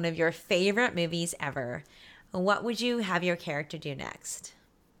be one of your favorite movies ever, what would you have your character do next?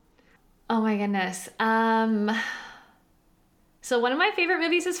 Oh my goodness. So one of my favorite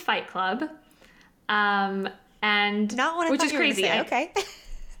movies is Fight Club. And not what I which thought is you were crazy. Say. Okay.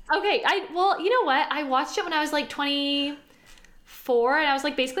 Okay. Well, you know what? I watched it when I was like 24 and I was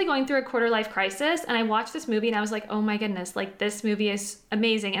like basically going through a quarter life crisis, and I watched this movie and I was like, oh my goodness, like this movie is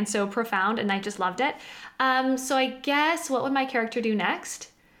amazing and so profound, and I just loved it. So I guess what would my character do next?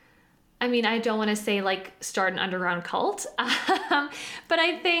 I mean, I don't want to say like start an underground cult, but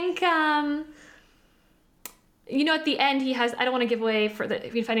I think, you know, at the end he has, I don't want to give away if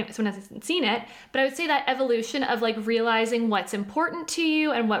someone hasn't seen it, but I would say that evolution of like realizing what's important to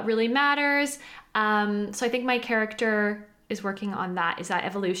you and what really matters. So I think my character is working on that, is that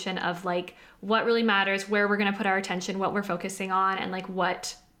evolution of like what really matters, where we're going to put our attention, what we're focusing on, and like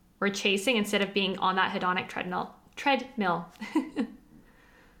what we're chasing instead of being on that hedonic treadmill.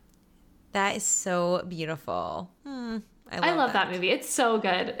 That is so beautiful. I love that movie. It's so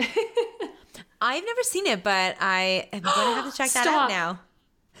good. I've never seen it, but I am going to have to check that out now.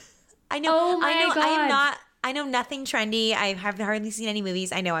 I know. Oh my God. I know nothing trendy. I have hardly seen any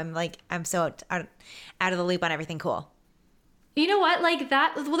movies. I know I'm so out of the loop on everything cool. You know what? Like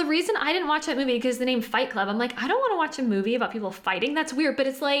that. Well, the reason I didn't watch that movie because the name Fight Club, I'm like, I don't want to watch a movie about people fighting. That's weird. But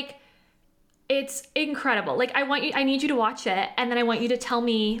it's like, it's incredible. Like I need you to watch it, and then I want you to tell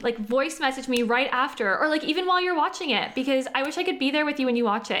me, like voice message me right after, or like even while you're watching it, because I wish I could be there with you when you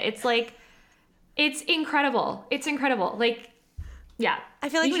watch it. It's like, it's incredible. It's incredible. Like, yeah. I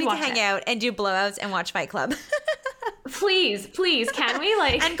feel like we need to hang out and do blowouts and watch Fight Club. Please, can we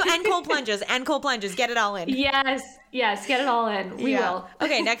like and cold plunges, get it all in. Yes, get it all in. We will.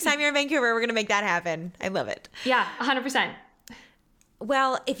 Okay, next time you're in Vancouver, we're gonna make that happen. I love it. Yeah, 100%.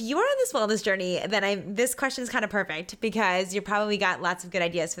 Well, if you are on this wellness journey, then this question is kind of perfect because you probably got lots of good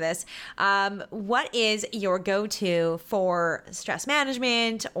ideas for this. What is your go-to for stress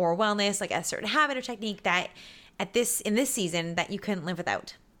management or wellness, like a certain habit or technique that in this season that you couldn't live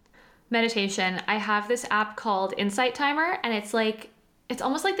without? Meditation. I have this app called Insight Timer, and it's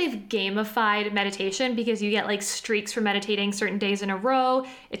almost like they've gamified meditation because you get like streaks for meditating certain days in a row.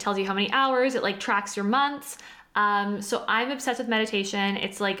 It tells you how many hours. It like tracks your months. So I'm obsessed with meditation.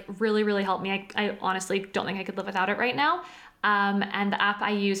 It's like really, really helped me. I honestly don't think I could live without it right now. And the app I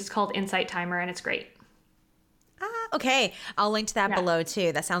use is called Insight Timer, and it's great. Okay. I'll link to that below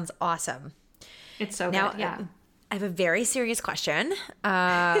too. That sounds awesome. It's so good. Yeah. I have a very serious question.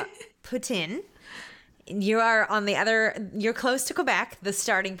 Poutine. You're close to Quebec, the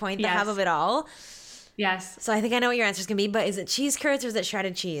starting point, the hub of it all. Yes. So I think I know what your answer is going to be, but is it cheese curds or is it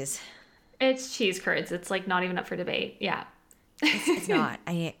shredded cheese? It's cheese curds. It's like not even up for debate. Yeah. It's not.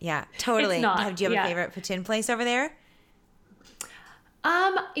 Totally. It's not. Do you have a favorite poutine place over there?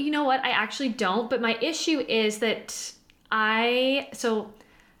 You know what? I actually don't, but my issue is that I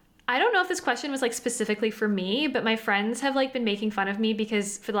don't know if this question was like specifically for me, but my friends have like been making fun of me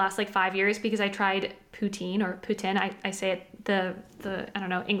because for the last like 5 years, because I tried poutine or poutine. I say it the I don't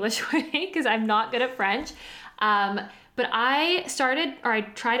know, English way because I'm not good at French. But I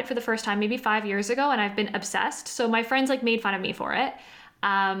tried it for the first time maybe 5 years ago, and I've been obsessed. So my friends like made fun of me for it.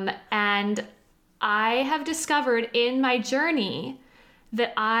 And I have discovered in my journey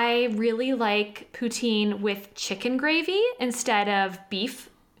that I really like poutine with chicken gravy instead of beef.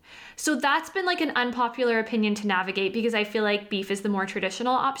 So that's been like an unpopular opinion to navigate because I feel like beef is the more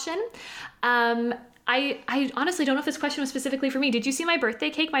traditional option. I honestly don't know if this question was specifically for me. Did you see my birthday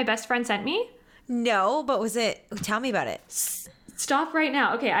cake my best friend sent me? No, but tell me about it. Stop right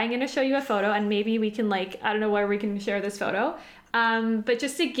now. Okay, I'm going to show you a photo, and maybe we can I don't know where we can share this photo. But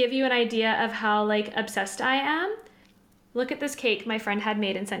just to give you an idea of how like obsessed I am, look at this cake my friend had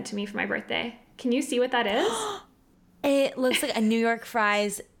made and sent to me for my birthday. Can you see what that is? It looks like a New York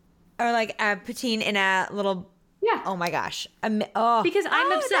fries or like a poutine in a little... Yeah. Oh my gosh. Because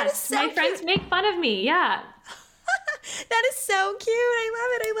I'm obsessed. So my friends make fun of me. Yeah. That is so cute. I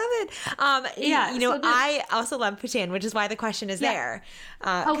love Yeah, I also love poutine, which is why the question is there.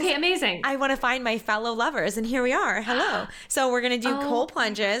 Okay, amazing. I want to find my fellow lovers, and here we are. Hello. So we're gonna do cold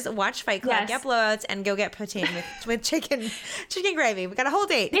plunges, watch Fight Club, get blowouts, and go get poutine with chicken gravy. We got a whole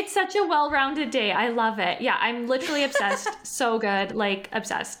date. It's such a well-rounded day. I love it. Yeah, I'm literally obsessed. So good, like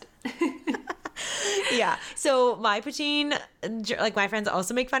obsessed. Yeah. So my poutine, like my friends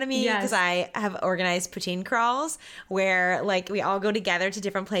also make fun of me because I have organized poutine crawls where like we all go together to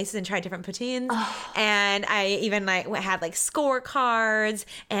different places and try different poutines. And I even like had like scorecards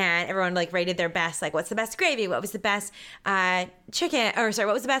and everyone like rated their best, like what's the best gravy? What was the best what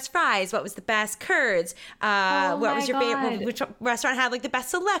was the best fries? What was the best curds? What was your favorite? Which restaurant had like the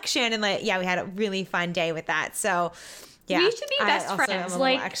best selection? And like, yeah, we had a really fun day with that. So yeah, we should be best friends.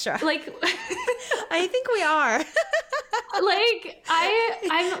 Like, extra. Like, I think we are. Like,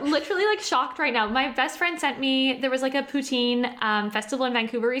 I'm literally like shocked right now. My best friend sent me, there was like a poutine festival in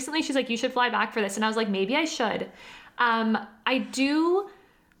Vancouver recently. She's like, you should fly back for this. And I was like, maybe I should. I do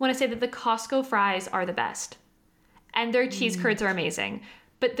want to say that the Costco fries are the best. And their cheese curds are amazing.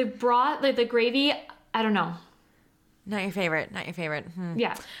 But the broth, like the gravy, I don't know. Not your favorite.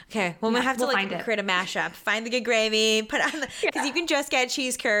 Yeah. Okay. Well, we have to create a mashup. Find the good gravy. Put on because you can just get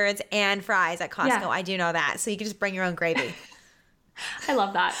cheese curds and fries at Costco. Yeah. I do know that. So you can just bring your own gravy. I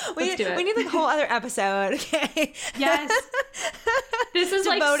love that. Let's do it. We need like a whole other episode. Okay. Yes. This is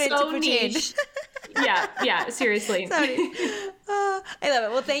like so niche. Yeah. Seriously. I love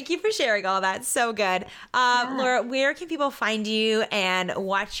it. Well, thank you for sharing all that. So good. Laura, where can people find you and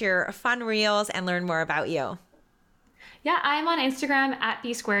watch your fun reels and learn more about you? Yeah, I'm on Instagram at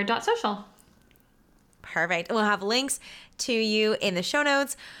bsquared.social. Perfect. We'll have links to you in the show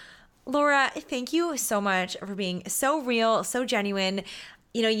notes. Laura, thank you so much for being so real, so genuine.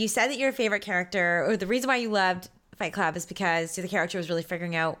 You know, you said that your favorite character, or the reason why you loved Fight Club is because the character was really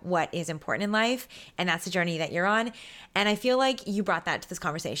figuring out what is important in life, and that's the journey that you're on. And I feel like you brought that to this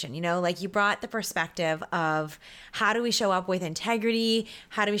conversation, you know, like you brought the perspective of how do we show up with integrity?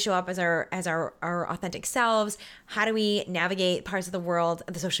 How do we show up as our authentic selves? How do we navigate parts of the world,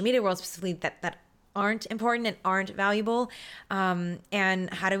 the social media world specifically, that aren't important and aren't valuable,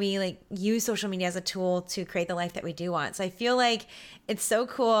 and how do we like use social media as a tool to create the life that we do want? So I feel like it's so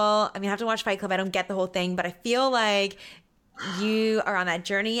cool. I mean, I have to watch Fight Club. I don't get the whole thing, but I feel like you are on that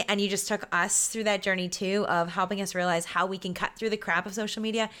journey, and you just took us through that journey too, of helping us realize how we can cut through the crap of social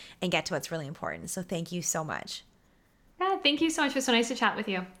media and get to what's really important. So thank you so much. Yeah, thank you so much. It was so nice to chat with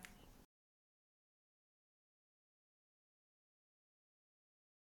you.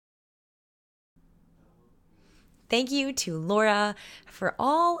 Thank you to Laura for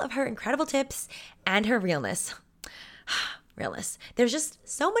all of her incredible tips and her realness. Realness. There's just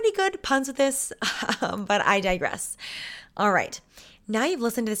so many good puns with this, but I digress. All right. Now you've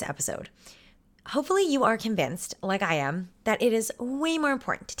listened to this episode. Hopefully you are convinced, like I am, that it is way more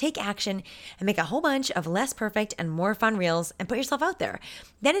important to take action and make a whole bunch of less perfect and more fun reels and put yourself out there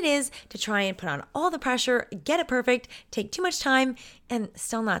than it is to try and put on all the pressure, get it perfect, take too much time, and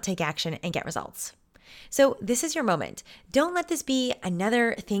still not take action and get results. So this is your moment. Don't let this be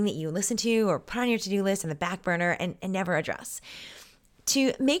another thing that you listen to or put on your to-do list on the back burner and never address.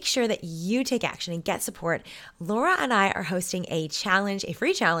 To make sure that you take action and get support, Laura and I are hosting a challenge, a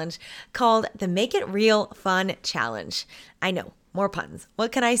free challenge called the Make It Real Fun Challenge. I know, more puns.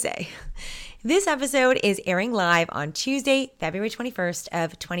 What can I say? This episode is airing live on Tuesday, February 21st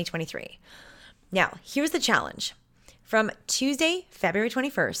of 2023. Now, here's the challenge. From Tuesday, February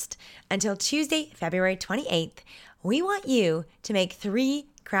 21st until Tuesday, February 28th, we want you to make 3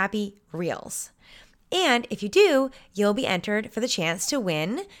 crappy reels. And if you do, you'll be entered for the chance to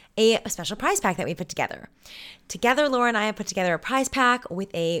win a special prize pack that we put together. Together, Laura and I have put together a prize pack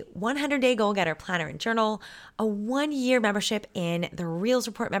with a 100-day goal getter planner and journal, a 1-year membership in the Reels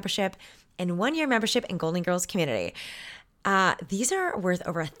Report membership, and 1-year membership in Golden Girls community. These are worth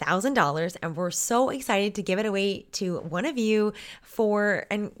over $1,000, and we're so excited to give it away to one of you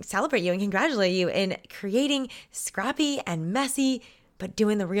and celebrate you and congratulate you in creating scrappy and messy, but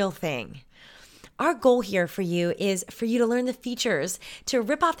doing the real thing. Our goal here for you is for you to learn the features, to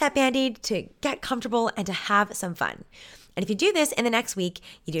rip off that Band-Aid, to get comfortable, and to have some fun. And if you do this in the next week,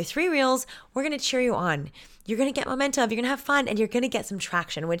 you do 3 reels, we're going to cheer you on. You're going to get momentum, you're going to have fun, and you're going to get some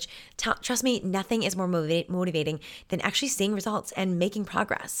traction, which, trust me, nothing is more motivating than actually seeing results and making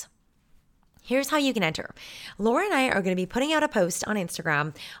progress. Here's how you can enter. Laura and I are going to be putting out a post on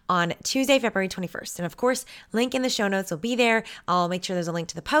Instagram on Tuesday, February 21st. And of course, link in the show notes will be there. I'll make sure there's a link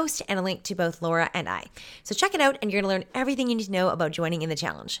to the post and a link to both Laura and I. So check it out, and you're going to learn everything you need to know about joining in the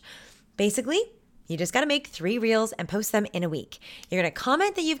challenge. Basically, You just got to make 3 reels and post them in a week. You're going to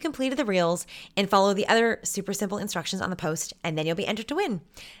comment that you've completed the reels and follow the other super simple instructions on the post, and then you'll be entered to win.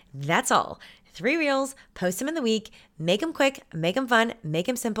 That's all. 3 reels, post them in the week, make them quick, make them fun, make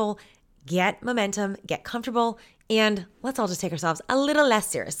them simple, get momentum, get comfortable, and let's all just take ourselves a little less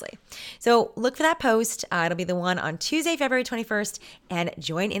seriously. So look for that post. It'll be the one on Tuesday, February 21st, and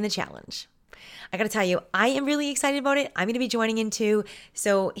join in the challenge. I got to tell you, I am really excited about it. I'm going to be joining in too.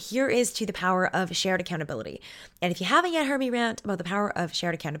 So here is to the power of shared accountability. And if you haven't yet heard me rant about the power of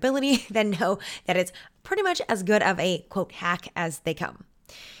shared accountability, then know that it's pretty much as good of a quote hack as they come.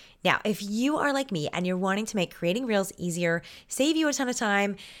 Now, if you are like me and you're wanting to make creating reels easier, save you a ton of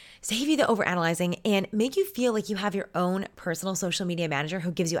time, save you the overanalyzing, and make you feel like you have your own personal social media manager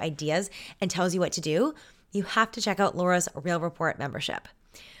who gives you ideas and tells you what to do, you have to check out Laura's Reel Report membership.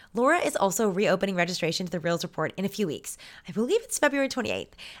 Laura is also reopening registration to the Reels Report in a few weeks. I believe it's February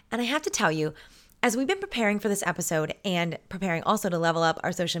 28th. And I have to tell you, as we've been preparing for this episode and preparing also to level up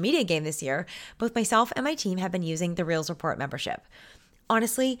our social media game this year, both myself and my team have been using the Reels Report membership.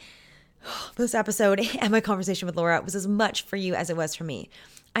 Honestly, this episode and my conversation with Laura was as much for you as it was for me.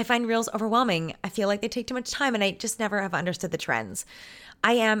 I find reels overwhelming. I feel like they take too much time and I just never have understood the trends.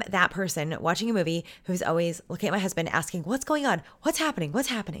 I am that person watching a movie who's always looking at my husband asking, what's going on? What's happening? What's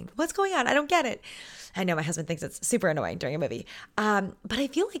happening? What's going on? I don't get it. I know my husband thinks it's super annoying during a movie. But I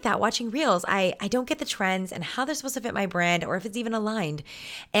feel like that watching reels. I don't get the trends and how they're supposed to fit my brand or if it's even aligned.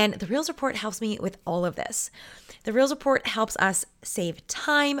 And the Reels Report helps me with all of this. The Reels Report helps us save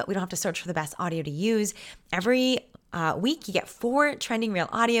time. We don't have to search for the best audio to use. Every week, you get 4 trending reel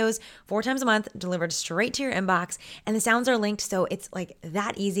audios 4 times a month delivered straight to your inbox, and the sounds are linked, so it's like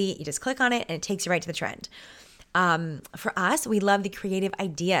that easy. You just click on it and it takes you right to the trend. For us, we love the creative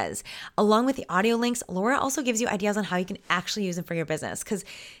ideas. Along with the audio links, Laura also gives you ideas on how you can actually use them for your business. Because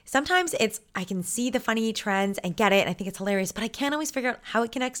sometimes I can see the funny trends and get it, and I think it's hilarious, but I can't always figure out how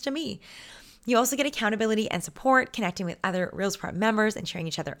it connects to me. You also get accountability and support, connecting with other Reels Report members and cheering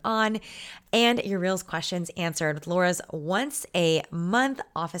each other on, and your Reels questions answered with Laura's once a month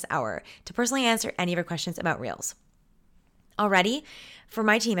office hour to personally answer any of your questions about Reels. Already, for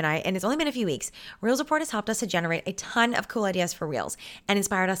my team and I, and it's only been a few weeks, Reels Report has helped us to generate a ton of cool ideas for Reels and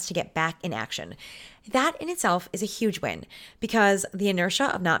inspired us to get back in action. That in itself is a huge win because the inertia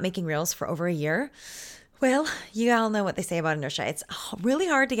of not making Reels for over a year, well, you all know what they say about inertia. It's really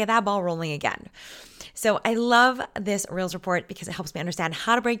hard to get that ball rolling again. So I love this Reels Report because it helps me understand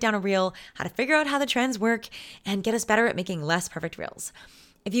how to break down a reel, how to figure out how the trends work, and get us better at making less perfect reels.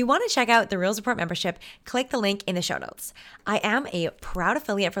 If you want to check out the Reels Report membership, click the link in the show notes. I am a proud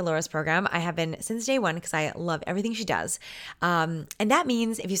affiliate for Laura's program. I have been since day one because I love everything she does. And that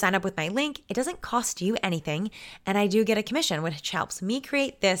means if you sign up with my link, it doesn't cost you anything. And I do get a commission, which helps me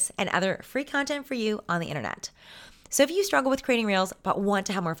create this and other free content for you on the internet. So if you struggle with creating reels but want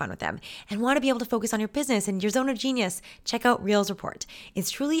to have more fun with them and want to be able to focus on your business and your zone of genius, check out Reels Report. It's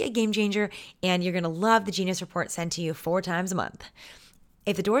truly a game changer and you're going to love the Genius Report sent to you 4 times a month.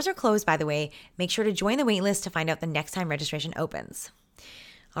 If the doors are closed, by the way, make sure to join the waitlist to find out the next time registration opens.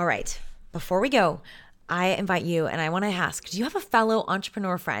 All right, before we go, I invite you and I want to ask, do you have a fellow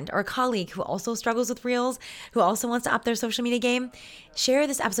entrepreneur friend or a colleague who also struggles with reels, who also wants to up their social media game? Share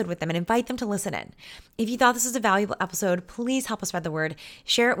this episode with them and invite them to listen in. If you thought this was a valuable episode, please help us spread the word.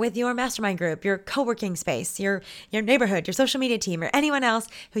 Share it with your mastermind group, your co-working space, your neighborhood, your social media team, or anyone else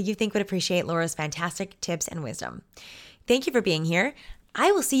who you think would appreciate Laura's fantastic tips and wisdom. Thank you for being here.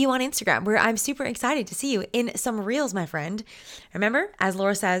 I will see you on Instagram, where I'm super excited to see you in some reels, my friend. Remember, as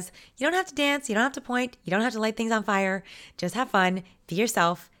Laura says, you don't have to dance, you don't have to point, you don't have to light things on fire. Just have fun, be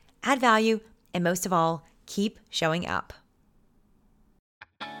yourself, add value, and most of all, keep showing up.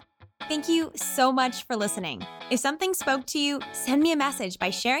 Thank you so much for listening. If something spoke to you, send me a message by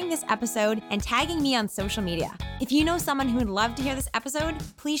sharing this episode and tagging me on social media. If you know someone who would love to hear this episode,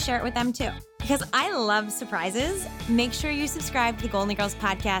 please share it with them too. Because I love surprises, make sure you subscribe to the Golden Girls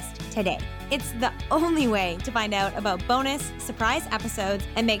podcast today. It's the only way to find out about bonus surprise episodes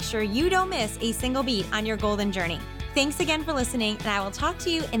and make sure you don't miss a single beat on your golden journey. Thanks again for listening, and I will talk to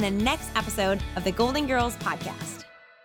you in the next episode of the Golden Girls podcast.